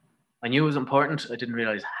 I knew it was important. I didn't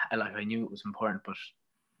realize, I knew it was important, but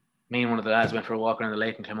me and one of the lads went for a walk around the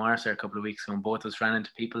lake in Clamars there a couple of weeks ago, and both of us ran into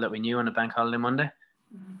people that we knew on a bank holiday Monday.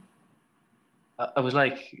 Mm-hmm. I was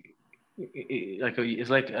like, it's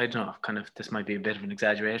like, I don't know, kind of, this might be a bit of an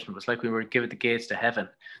exaggeration, but it's like we were given the gates to heaven.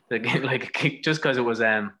 Just because it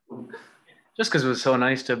was so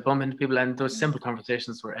nice to bump into people, and those simple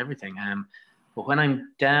conversations were everything. But when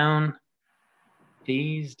I'm down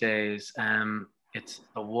these days, it's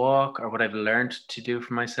a walk, or what I've learned to do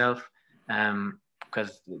for myself,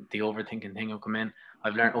 because the overthinking thing will come in.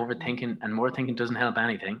 I've learned overthinking and more thinking doesn't help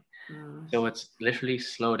anything. So it's literally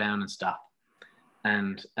slow down and stop.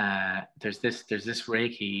 And there's this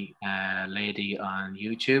Reiki lady on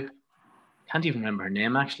YouTube. Can't even remember her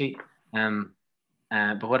name, actually.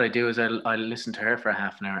 But what I do is I listen to her for a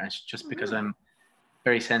half an hour, and just because I'm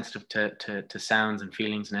very sensitive to sounds and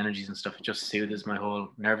feelings and energies and stuff, it just soothes my whole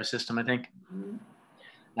nervous system, I think.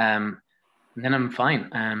 And then I'm fine.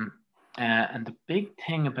 And the big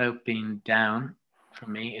thing about being down for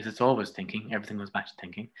me is it's always thinking. Everything goes back to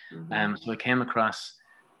thinking. So I came across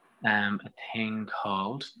a thing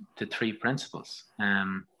called the 3 principles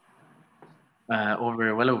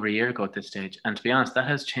over a year ago at this stage. And to be honest, that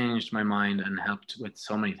has changed my mind and helped with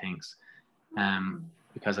so many things.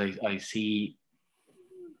 Because I see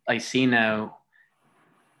now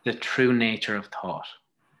the true nature of thought,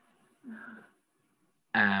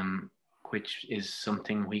 which is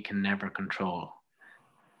something we can never control.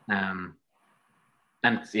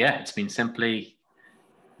 And yeah, it's been simply,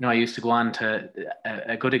 I used to go on to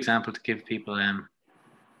a good example to give people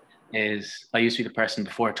is I used to be the person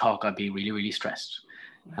before a talk, I'd be really, really stressed.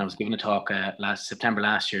 I was giving a talk September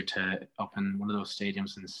last year to up in one of those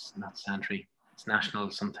stadiums, and it's not Santry, it's National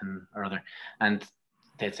something or other. And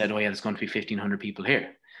they'd said, oh yeah, there's going to be 1,500 people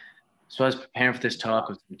here. So I was preparing for this talk.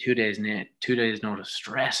 It was 2 days notice,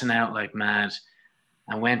 stressing out like mad.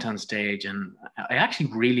 I went on stage and I actually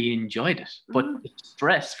really enjoyed it. But the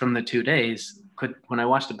stress from the 2 days when I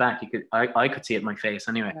watched it back, I could see it in my face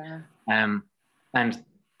anyway. Yeah. And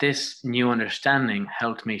this new understanding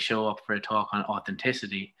helped me show up for a talk on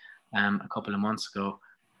authenticity a couple of months ago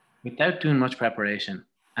without doing much preparation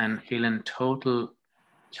and feeling a total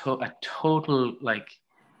like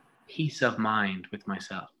peace of mind with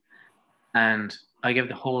myself. And I gave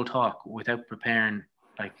the whole talk without preparing,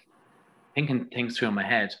 like thinking things through in my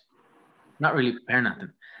head, not really preparing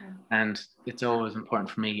nothing. And it's always important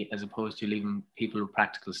for me, as opposed to leaving people with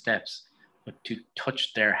practical steps, but to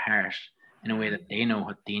touch their heart in a way that they know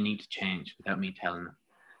what they need to change without me telling them.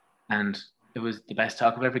 And it was the best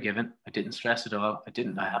talk I've ever given. I didn't stress at all.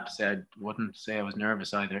 I have to say, I wouldn't say I was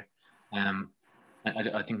nervous either.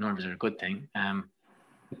 I think nerves are a good thing.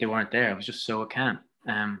 But they weren't there. I was just so calm.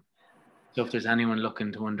 So if there's anyone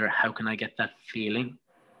looking to wonder, how can I get that feeling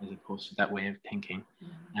as opposed to that way of thinking?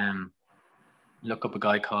 Look up a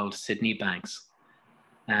guy called Sydney Banks.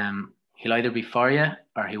 He'll either be for you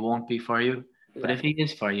or he won't be for you. But if he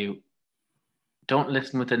is for you, don't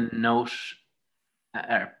listen with a note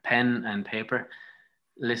or pen and paper.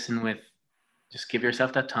 Listen with, just give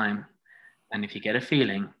yourself that time. And if you get a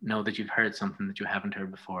feeling, know that you've heard something that you haven't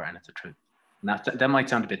heard before, and it's a truth. And that might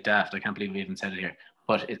sound a bit daft. I can't believe we even said it here,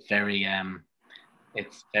 but it's very,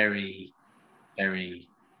 very,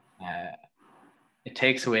 it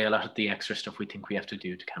takes away a lot of the extra stuff we think we have to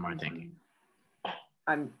do to calm our thinking.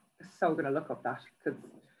 I'm so going to look up that, because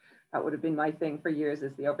that would have been my thing for years,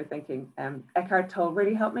 is the overthinking. Eckhart Tolle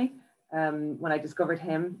really helped me when I discovered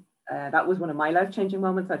him. That was one of my life-changing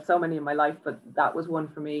moments. I had so many in my life, but that was one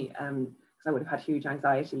for me, because I would have had huge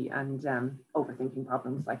anxiety and overthinking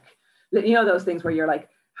problems. Like, those things where you're like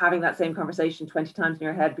having that same conversation 20 times in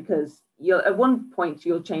your head, because at one point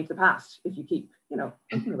you'll change the past if you keep,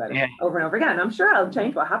 thinking about it over and over again. I'm sure I'll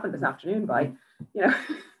change what happened this afternoon by,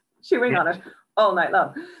 chewing on it all night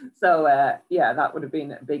long. So that would have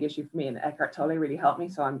been a big issue for me, and Eckhart Tolle really helped me.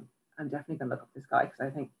 So I'm definitely gonna look up this guy, because I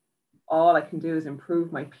think all I can do is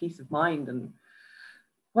improve my peace of mind. And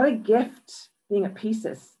what a gift being at peace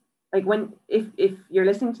is. Like, if you're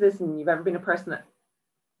listening to this and you've ever been a person that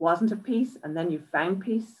wasn't at peace and then you found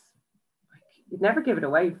peace, like, you'd never give it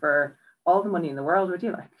away for all the money in the world, would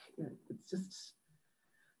you? Like, it's just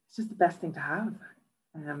the best thing to have.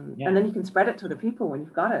 And then you can spread it to other people when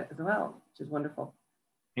you've got it as well, which is wonderful.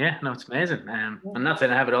 Yeah, no, it's amazing. I'm not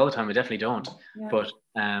saying I have it all the time. I definitely don't. But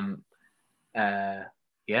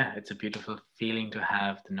it's a beautiful feeling to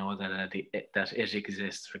have, to know that it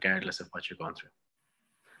exists regardless of what you're going through.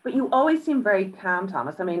 But you always seem very calm,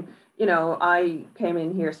 Thomas. I mean, I came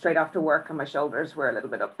in here straight after work and my shoulders were a little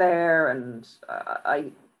bit up there. And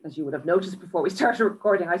I, as you would have noticed before we started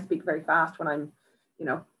recording, I speak very fast when I'm,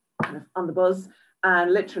 kind of on the buzz.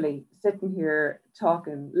 And literally sitting here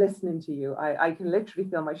talking, listening to you, I can literally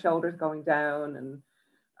feel my shoulders going down, and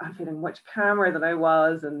I'm feeling much calmer than I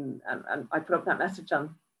was. And I put up that message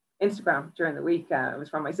on Instagram during the week. It was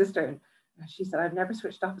from my sister, and she said, I've never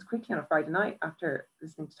switched off as quickly on a Friday night after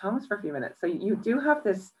listening to Thomas for a few minutes. So you do have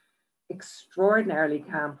this extraordinarily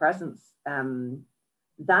calm presence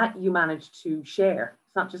that you manage to share.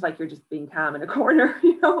 It's not just like you're just being calm in a corner,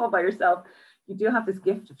 all by yourself. You do have this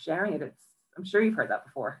gift of sharing it. I'm sure you've heard that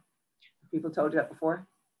before. People told you that before?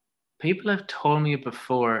 People have told me it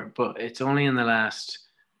before, but it's only in the last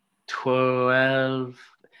 12,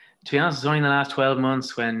 to be honest, it's only in the last 12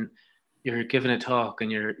 months when you're giving a talk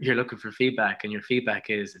and you're looking for feedback, and your feedback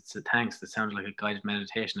is, it's a thanks that sounded like a guided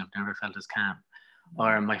meditation. I've never felt as calm.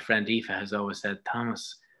 Or my friend Aoife has always said,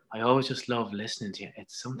 Thomas, I always just love listening to you.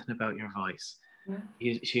 It's something about your voice.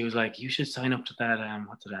 Yeah. She was like, you should sign up to that,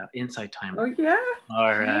 what's it, Insight Timer. Oh yeah,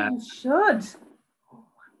 or you should.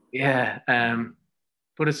 Yeah,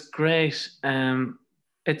 but it's great.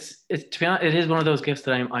 It's to be honest, it is one of those gifts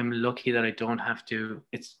that I'm lucky that I don't have to.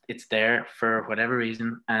 It's there for whatever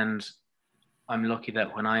reason, and I'm lucky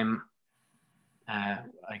that when I'm, I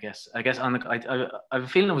guess on the, I have a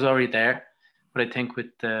feeling it was already there, but I think with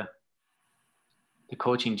the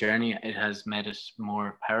coaching journey, it has made it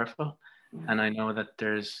more powerful. And I know that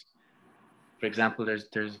there's, for example,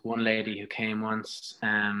 there's one lady who came once,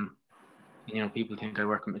 you know, people think I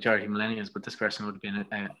work with majority millennials, but this person would have been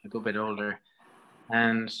a good bit older.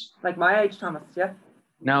 And like my age, Thomas, yeah?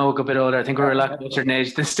 No, a good bit older. I think we were a lot closer in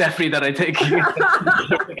age than Stephanie that I think.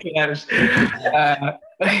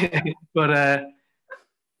 But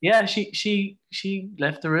yeah, she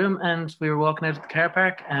left the room and we were walking out of the car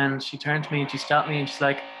park and she turned to me and she stopped me and she's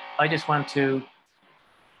like, I just want to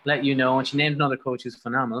let you know, and she named another coach who's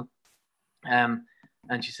phenomenal. And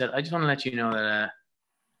she said, I just want to let you know that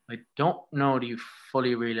I don't know that you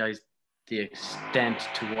fully realize the extent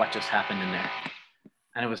to what just happened in there.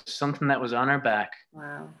 And it was something that was on her back.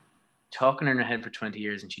 Wow. Talking in her head for 20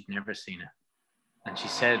 years and she'd never seen it. And she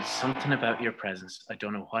said something about your presence. I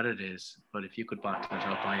don't know what it is, but if you could bottle it,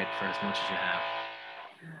 I'll buy it for as much as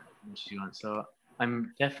you have. So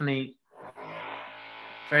I'm definitely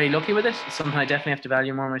very lucky with it. It's something I definitely have to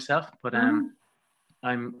value more myself, but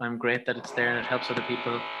I'm great that it's there and it helps other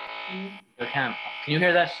people. Can you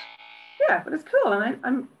hear that? Yeah, but it's cool, and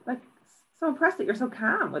I'm like so impressed that you're so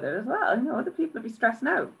calm with it as well. You know, other people would be stressing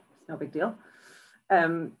out. It's no big deal.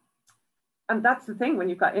 And that's the thing when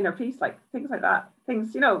you've got inner peace, like things like that,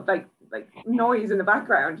 things, you know, like noise in the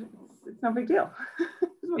background, it's no big deal.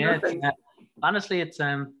 Yeah, honestly, it's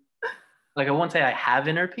like I won't say I have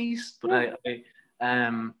inner peace, but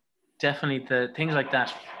I definitely the things like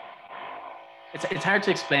that. It's hard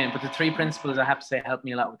to explain, but the 3 principles I have to say help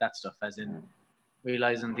me a lot with that stuff, as in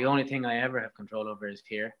realizing the only thing I ever have control over is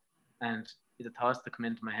fear, and the thoughts that come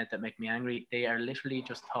into my head that make me angry, they are literally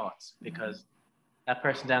just thoughts, because that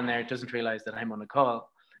person down there doesn't realize that I'm on a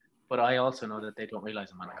call, but I also know that they don't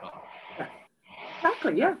realize I'm on a call.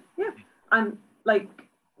 Exactly. Yeah. And like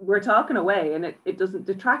we're talking away and it doesn't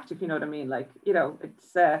detract, if you know what I mean. Like, you know,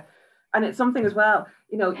 it's and it's something as well,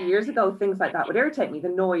 you know, years ago, things like that would irritate me. The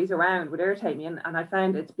noise around would irritate me. And I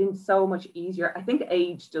found it's been so much easier. I think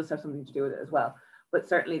age does have something to do with it as well, but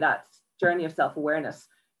certainly that journey of self-awareness,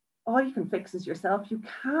 all you can fix is yourself. You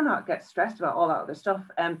cannot get stressed about all that other stuff.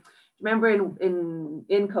 Remember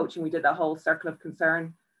in coaching, we did that whole circle of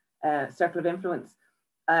concern, circle of influence.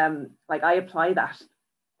 Like I apply that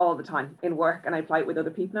all the time in work, and I apply it with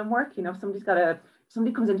other people in work. You know, if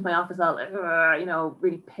somebody comes into my office all, you know,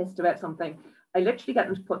 really pissed about something, I literally get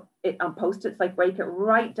them to put it on Post-its, like break it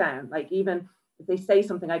right down. Like even if they say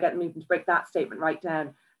something, I get them even to break that statement right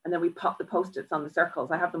down. And then we pop the Post-its on the circles.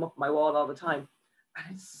 I have them up on my wall all the time.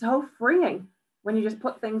 And it's so freeing when you just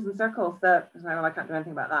put things in circles that, I can't do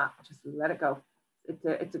anything about that. Just let it go.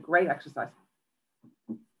 It's a great exercise.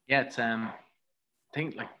 Yeah, it's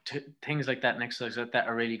things like that and exercise like that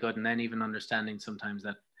are really good. And then even understanding sometimes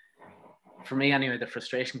that, for me anyway, the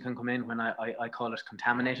frustration can come in when I call it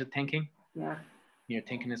contaminated thinking. Yeah. Your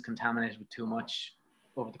thinking is contaminated with too much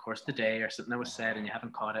over the course of the day, or something that was said and you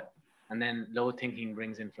haven't caught it. And then low thinking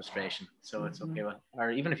brings in frustration. So it's okay. Well,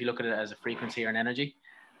 or even if you look at it as a frequency or an energy,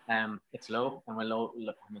 it's low, and when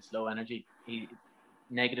it's low energy,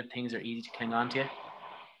 negative things are easy to cling on to you.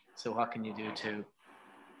 So what can you do to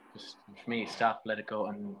just, for me, stop, let it go,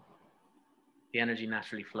 and the energy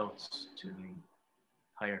naturally floats to the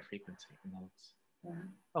higher frequency. And then it's,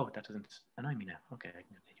 oh, that doesn't annoy me now. Okay, I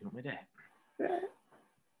can continue with my day. Yeah.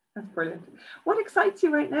 That's brilliant. What excites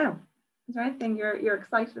you right now? Is there anything you're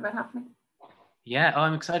excited about happening? Yeah,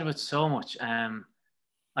 I'm excited about so much.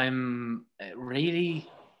 I'm really,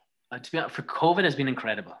 to be honest, for COVID has been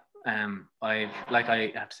incredible. I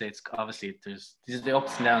have to say, it's obviously these are the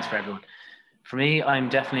ups and downs for everyone. For me, I'm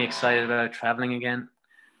definitely excited about traveling again.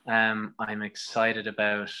 I'm excited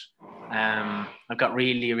about. I've got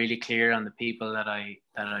really, really clear on the people that I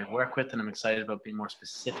work with, and I'm excited about being more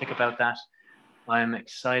specific about that. I'm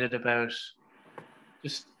excited about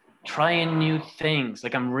just trying new things.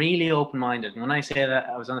 Like, I'm really open-minded. And when I say that,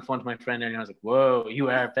 I was on the phone to my friend earlier, and I was like, whoa, you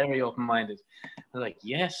are very open-minded. I was like,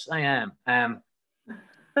 yes, I am.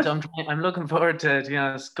 So I'm looking forward to,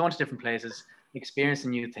 going to different places, experiencing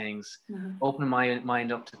new things, opening my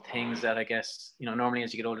mind up to things that I guess, normally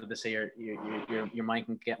as you get older, they say your mind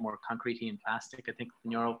can get more concretey and plastic. I think the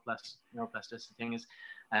neuroplasticity thing is.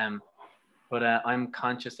 But I'm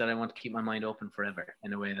conscious that I want to keep my mind open forever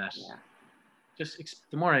in a way that just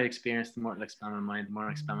the more I experience, the more it'll expand my mind. The more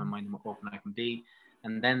I expand my mind, the more open I can be.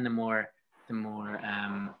 And then the more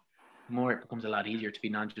it becomes a lot easier to be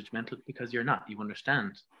non-judgmental, because you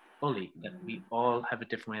understand fully that we all have a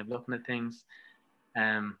different way of looking at things.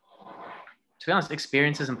 To be honest,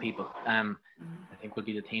 experiences and people, I think will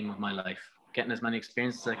be the theme of my life. Getting as many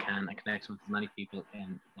experiences as I can and connecting with as many people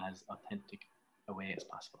in as authentic a way as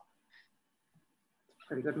possible.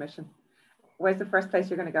 Pretty good mission. Where's the first place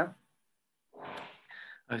you're going to go?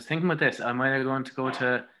 I was thinking about this. I'm either going to go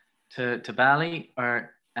to Bali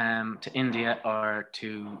or to India or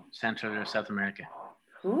to Central or South America.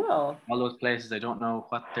 Cool. All those places, I don't know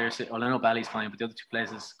what they're. Well, I know Bali's fine, but the other two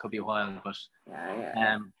places could be a while. But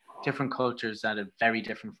different cultures that are very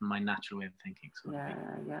different from my natural way of thinking. So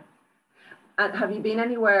yeah. And have you been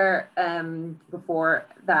anywhere before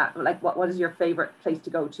that? Like, what is your favorite place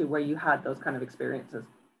to go to where you had those kind of experiences?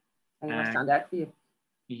 Anywhere stand out for you?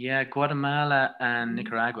 Yeah, Guatemala and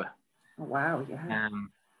Nicaragua. Oh, wow, yeah.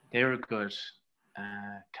 They were good.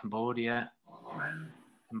 Cambodia. Wow.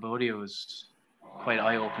 Cambodia was quite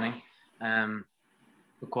eye-opening.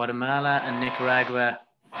 But Guatemala and Nicaragua,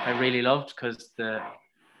 I really loved because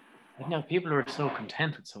people were so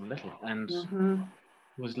content with so little, and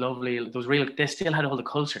it was lovely. It was real. They still had all the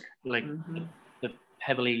culture, like the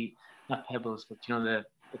pebbly, not pebbles, but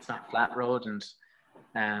it's not flat road, and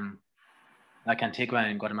like Antigua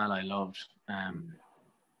in Guatemala, I loved.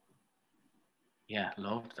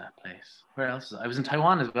 Loved that place. Where else? I was in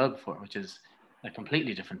Taiwan as well before, which is a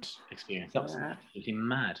completely different experience. That was absolutely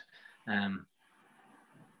mad.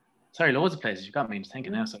 Sorry, loads of places. You got me into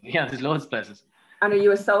thinking now. So yeah, there's loads of places. And are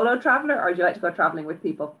you a solo traveler, or do you like to go traveling with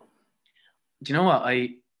people? Do you know what?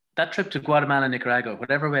 That trip to Guatemala and Nicaragua,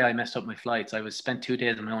 whatever way I messed up my flights, I spent 2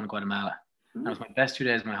 days on my own in Guatemala. That was my best 2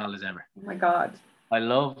 days of my holidays ever. Oh my God. I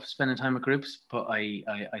love spending time with groups, but I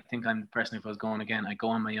think I'm the person, if I was going again, I go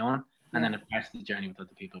on my own and then a part of the journey with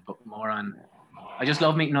other people, but I just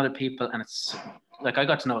love meeting other people. And it's like, I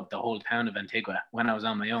got to know the whole town of Antigua when I was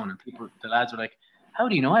on my own, and the lads were like, how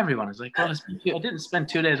do you know everyone? I was like, well, I didn't spend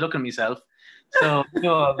 2 days looking at myself. So,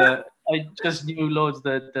 I just knew loads of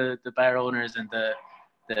the bar owners and the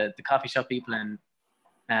coffee shop people. And,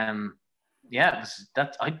 I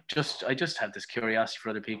just have this curiosity for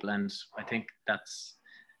other people. And I think it's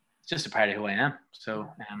just a part of who I am.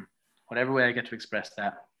 So, whatever way I get to express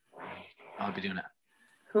that, I'll be doing it.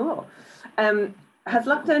 Cool. Has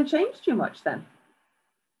lockdown changed you much then?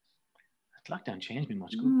 Has lockdown changed me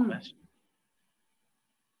much? Good question.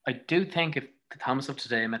 I do think if the Thomas of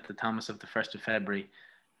today met the Thomas of the 1st of February,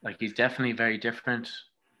 like, he's definitely very different.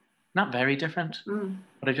 Not very different,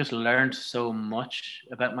 but I just learned so much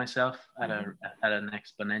about myself at an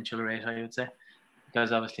exponential rate, I would say.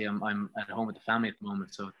 Because obviously I'm at home with the family at the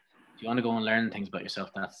moment. So if you want to go and learn things about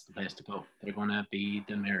yourself, that's the place to go. They're going to be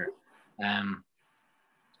the mirror. I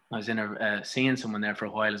was seeing someone there for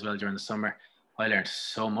a while as well during the summer. I learned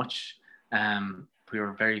so much. We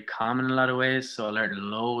were very common in a lot of ways, so I learned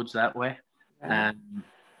loads that way. I've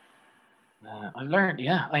learned,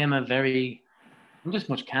 I'm just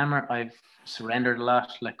much calmer. I've surrendered a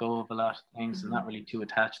lot, let go of a lot of things, and not really too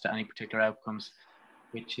attached to any particular outcomes,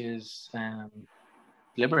 which is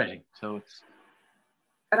liberating. So it's.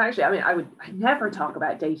 And actually, I never talk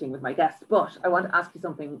about dating with my guests, but I want to ask you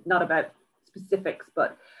something, not about specifics,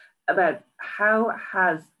 but about how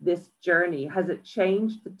has this journey, has it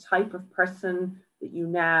changed the type of person that you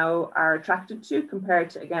now are attracted to compared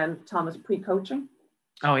to, again, Thomas pre-coaching?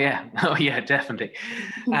 Oh yeah, definitely.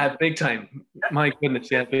 Big time. My goodness,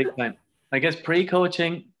 yeah, big time. I guess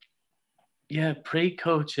pre-coaching. To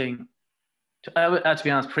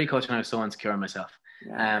be honest, pre-coaching, I was so insecure myself.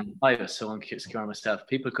 I was so insecure myself.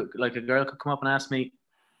 People a girl could come up and ask me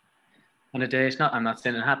on a date. I'm not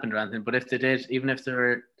saying it happened or anything, but if they did, even if they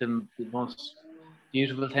were the most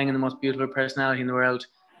beautiful thing and the most beautiful personality in the world,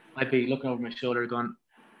 I'd be looking over my shoulder going,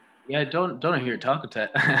 yeah, don't know who you're talking to.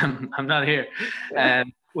 I'm not here.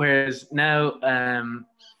 Whereas now,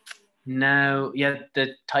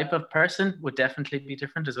 the type of person would definitely be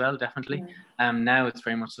different as well. Definitely. Now it's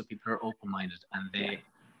very much so people are open-minded and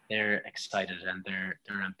they're excited and they're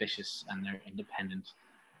ambitious and they're independent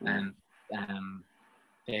and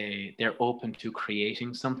they're open to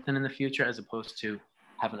creating something in the future as opposed to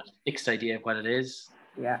having a fixed idea of what it is.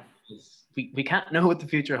 Yeah. We can't know what the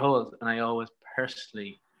future holds, and I always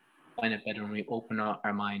personally find it better when we open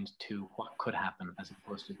our mind to what could happen as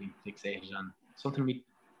opposed to being fixated on something we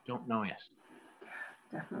don't know yet.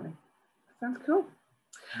 Definitely. Sounds cool.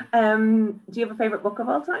 Do you have a favorite book of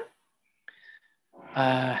all time?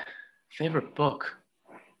 Favorite book?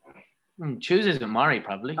 Chooses with Mari,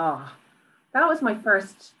 probably. Oh, that was my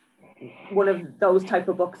first one of those type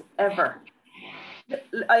of books ever.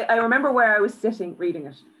 I remember where I was sitting reading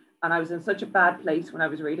it, and I was in such a bad place when I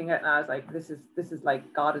was reading it, and I was like, this is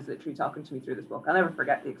like God is literally talking to me through this book. I'll never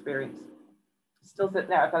forget the experience. Still sitting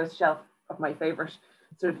there. I've got a shelf of my favorite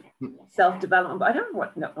sort of self-development, but I don't know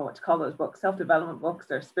what to call those books, self-development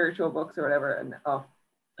books or spiritual books or whatever. And I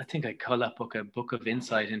think I call that book a book of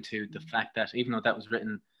insight into the fact that even though that was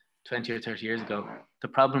written 20 or 30 years ago, the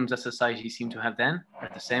problems that society seemed to have then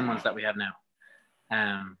are the same ones that we have now.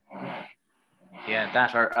 Yeah,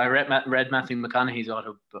 that. Or I read Matthew McConaughey's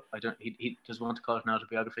auto, but I don't. He doesn't want to call it an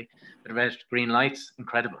autobiography. But I read Green Lights.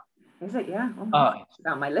 Incredible. Is it? Yeah. Oh, it's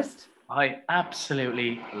on my list. I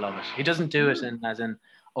absolutely love it. He doesn't do it as in,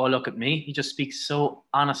 oh, look at me. He just speaks so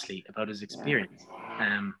honestly about his experience.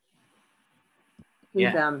 He's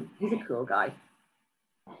a cool guy.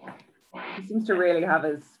 He seems to really have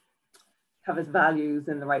his values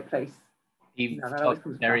in the right place. He talks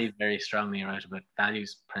very, very strongly about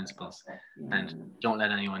values, principles, and don't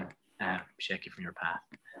let anyone shake you from your path.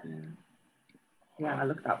 Yeah, I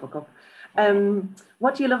looked that book up.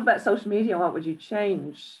 What do you love about social media? What would you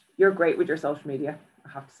change? You're great with your social media, I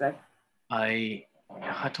have to say.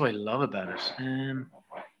 What do I love about it?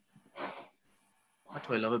 What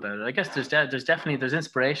do I love about it? I guess there's definitely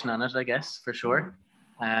inspiration on it, I guess, for sure.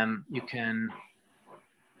 You can.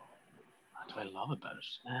 What do I love about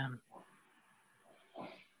it?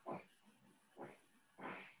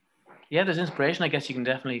 Yeah, there's inspiration. I guess you can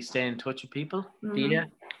definitely stay in touch with people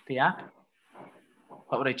via the app.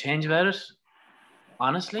 What would I change about it?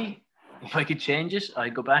 Honestly, if I could change it,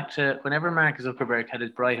 I'd go back to whenever Mark Zuckerberg had his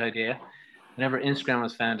bright idea, whenever Instagram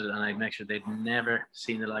was founded, and I'd make sure they'd never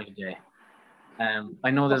seen the light of day.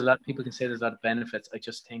 I know there's a lot of people can say there's a lot of benefits. I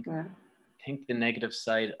just think the negative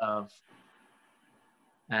side of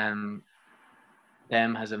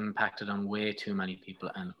them has impacted on way too many people,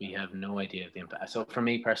 and we have no idea of the impact. So for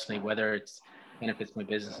me personally, whether it's benefits my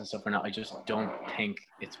business and stuff or not, I just don't think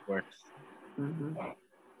it's worth.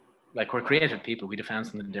 Like, we're creative people. We'd have found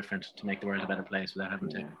something different to make the world a better place without having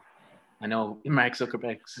to. I know Mark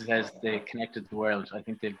Zuckerberg says they connected the world. I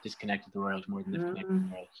think they've disconnected the world more than they've connected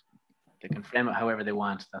the world. They can frame it however they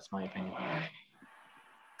want. That's my opinion.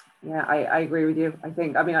 Yeah, I agree with you. I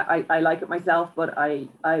think, I mean, I like it myself, but I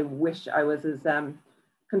wish I was as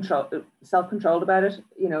self-controlled about it,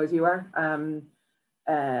 you know, as you are.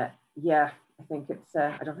 Yeah, I think it's,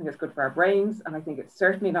 I don't think it's good for our brains, and I think it's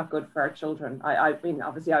certainly not good for our children. I mean,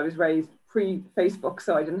 obviously I was raised pre-Facebook,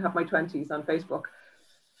 so I didn't have my 20s on Facebook.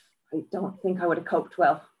 I don't think I would have coped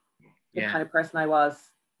well. The kind of person I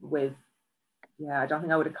was with, I don't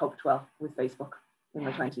think I would have coped well with Facebook in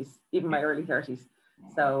my 20s, even my early 30s.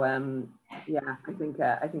 So I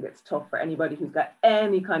think it's tough for anybody who's got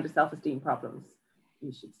any kind of self-esteem problems.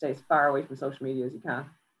 You should stay as far away from social media as you can.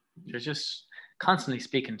 You're just constantly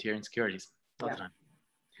speaking to your insecurities all the time.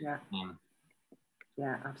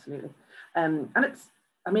 Yeah, absolutely. And it's,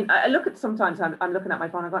 I mean, I look at, sometimes I'm looking at my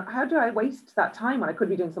phone and going, how do I waste that time when I could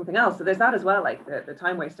be doing something else? So there's that as well, like the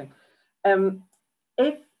time wasting.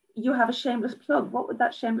 If you have a shameless plug, what would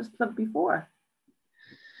that shameless plug be for?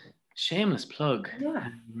 Shameless plug? Yeah.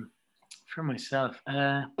 For myself,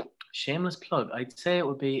 shameless plug, I'd say it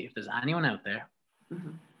would be, if there's anyone out there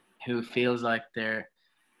who feels like they're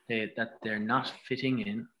not fitting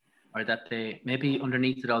in, or that they maybe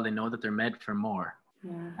underneath it all, they know that they're meant for more.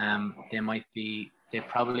 They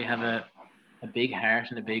probably have a big heart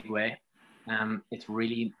in a big way. It's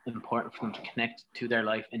really important for them to connect to their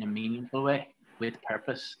life in a meaningful way, with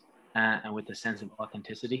purpose, and with a sense of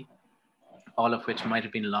authenticity, all of which might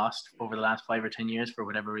have been lost over the last 5 or 10 years for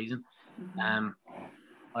whatever reason.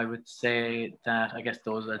 I would say that, I guess,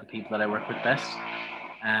 those are the people that I work with best.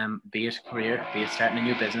 Be it career, be it starting a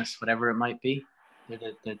new business, whatever it might be.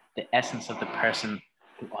 They're the essence of the person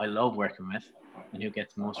who I love working with and who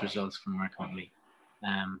gets the most results from our company.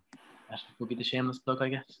 That would be the shameless plug, I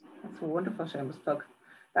guess. That's a wonderful shameless plug.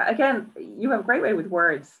 Again, you have a great way with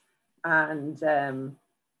words. And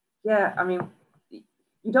I mean,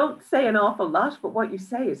 you don't say an awful lot, but what you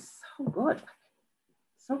say is so good.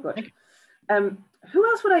 So good. Who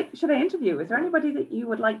else should I interview? Is there anybody that you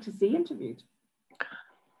would like to see interviewed?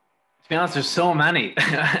 To be honest, there's so many.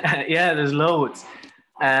 Yeah, there's loads.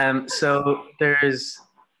 So there's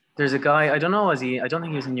a guy, I don't know, I don't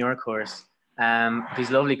think he was in your course. He's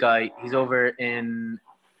a lovely guy. He's over in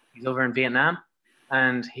Vietnam,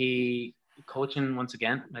 and he coaching once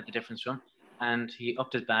again, met the difference from, and he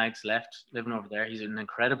upped his bags, left, living over there. He's an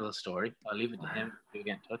incredible story. I'll leave it to him to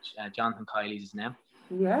get in touch. Jonathan Kiley's his name.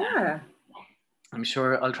 Yeah. I'm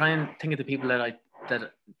sure I'll try and think of the people that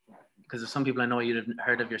because there's some people I know you'd have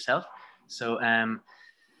heard of yourself. So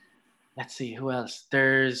let's see, who else?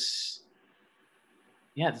 There's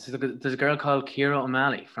a girl called Ciara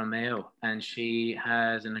O'Malley from Mayo, and she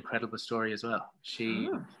has an incredible story as well.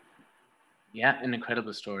 An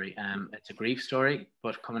incredible story. It's a grief story,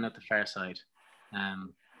 but coming out the far side,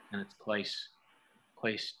 and it's quite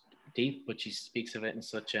deep. But she speaks of it in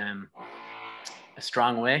such a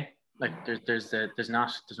strong way. Like there's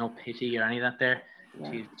no pity or any of that there.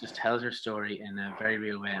 She just tells her story in a very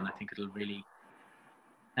real way, and I think it'll really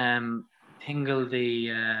tingle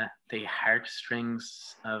the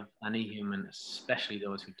heartstrings of any human, especially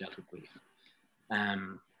those who've dealt with grief.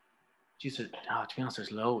 Geez, to be honest,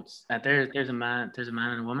 there's loads. There's a man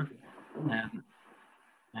and a woman.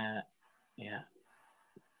 Yeah.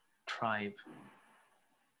 Tribe.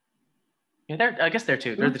 Yeah, I guess they're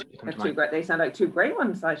two. They're the two that come to mind. Great. They sound like two great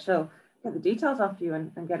ones. I shall get the details off you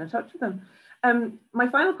and get in touch with them. My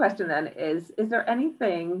final question then is there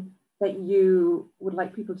anything that you would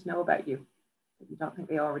like people to know about you that you don't think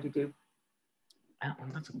they already do?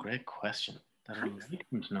 That's a great question. That I would like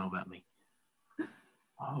them to know about me.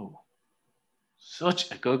 Oh,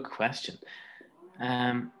 such a good question.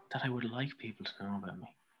 That I would like people to know about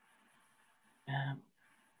me.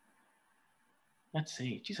 Let's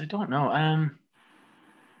see. Geez, I don't know. I'd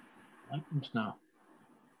like them to know.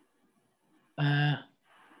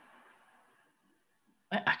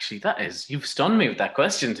 Actually, you've stunned me with that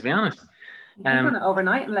question, to be honest. You can run it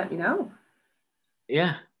overnight and let me know.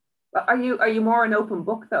 Yeah. Are you more an open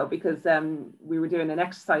book though? Because we were doing an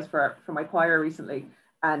exercise for my choir recently,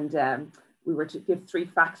 and we were to give 3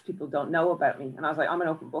 facts people don't know about me, and I was like, I'm an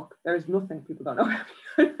open book. There's nothing people don't know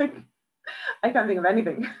about me. I can't think of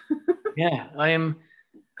anything. Yeah,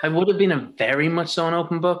 I would have been a very much so an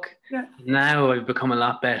open book. Yeah. Now I've become a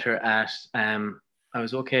lot better at. I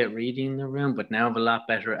was okay at reading the room, but now I'm a lot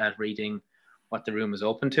better at reading what the room is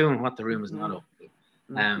open to and what the room is not open to.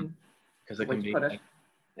 Because I can be.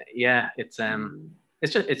 Yeah, it's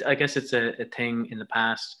just I guess it's a thing in the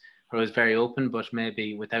past where I was very open, but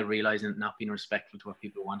maybe without realizing it, not being respectful to what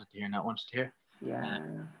people wanted to hear, not wanted to hear. Yeah.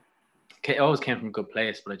 It always came from a good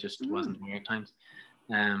place, but I just wasn't aware at times.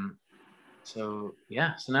 So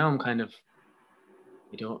now I'm kind of,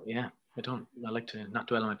 I like to not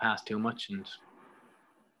dwell on my past too much, and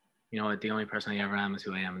the only person I ever am is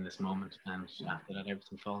who I am in this moment, and after that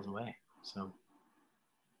everything falls away. So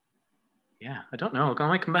I don't know. I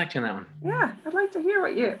might come back to you on that one. Yeah, I'd like to hear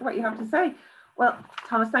what you have to say. Well,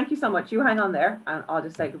 Thomas, thank you so much. You hang on there, and I'll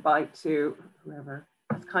just say goodbye to whoever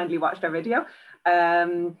has kindly watched our video.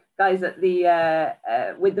 Guys,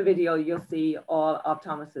 with the video, you'll see all of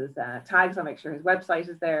Thomas's tags. I'll make sure his website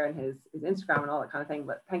is there and his Instagram and all that kind of thing.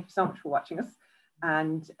 But thank you so much for watching us,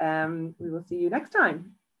 and we will see you next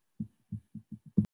time.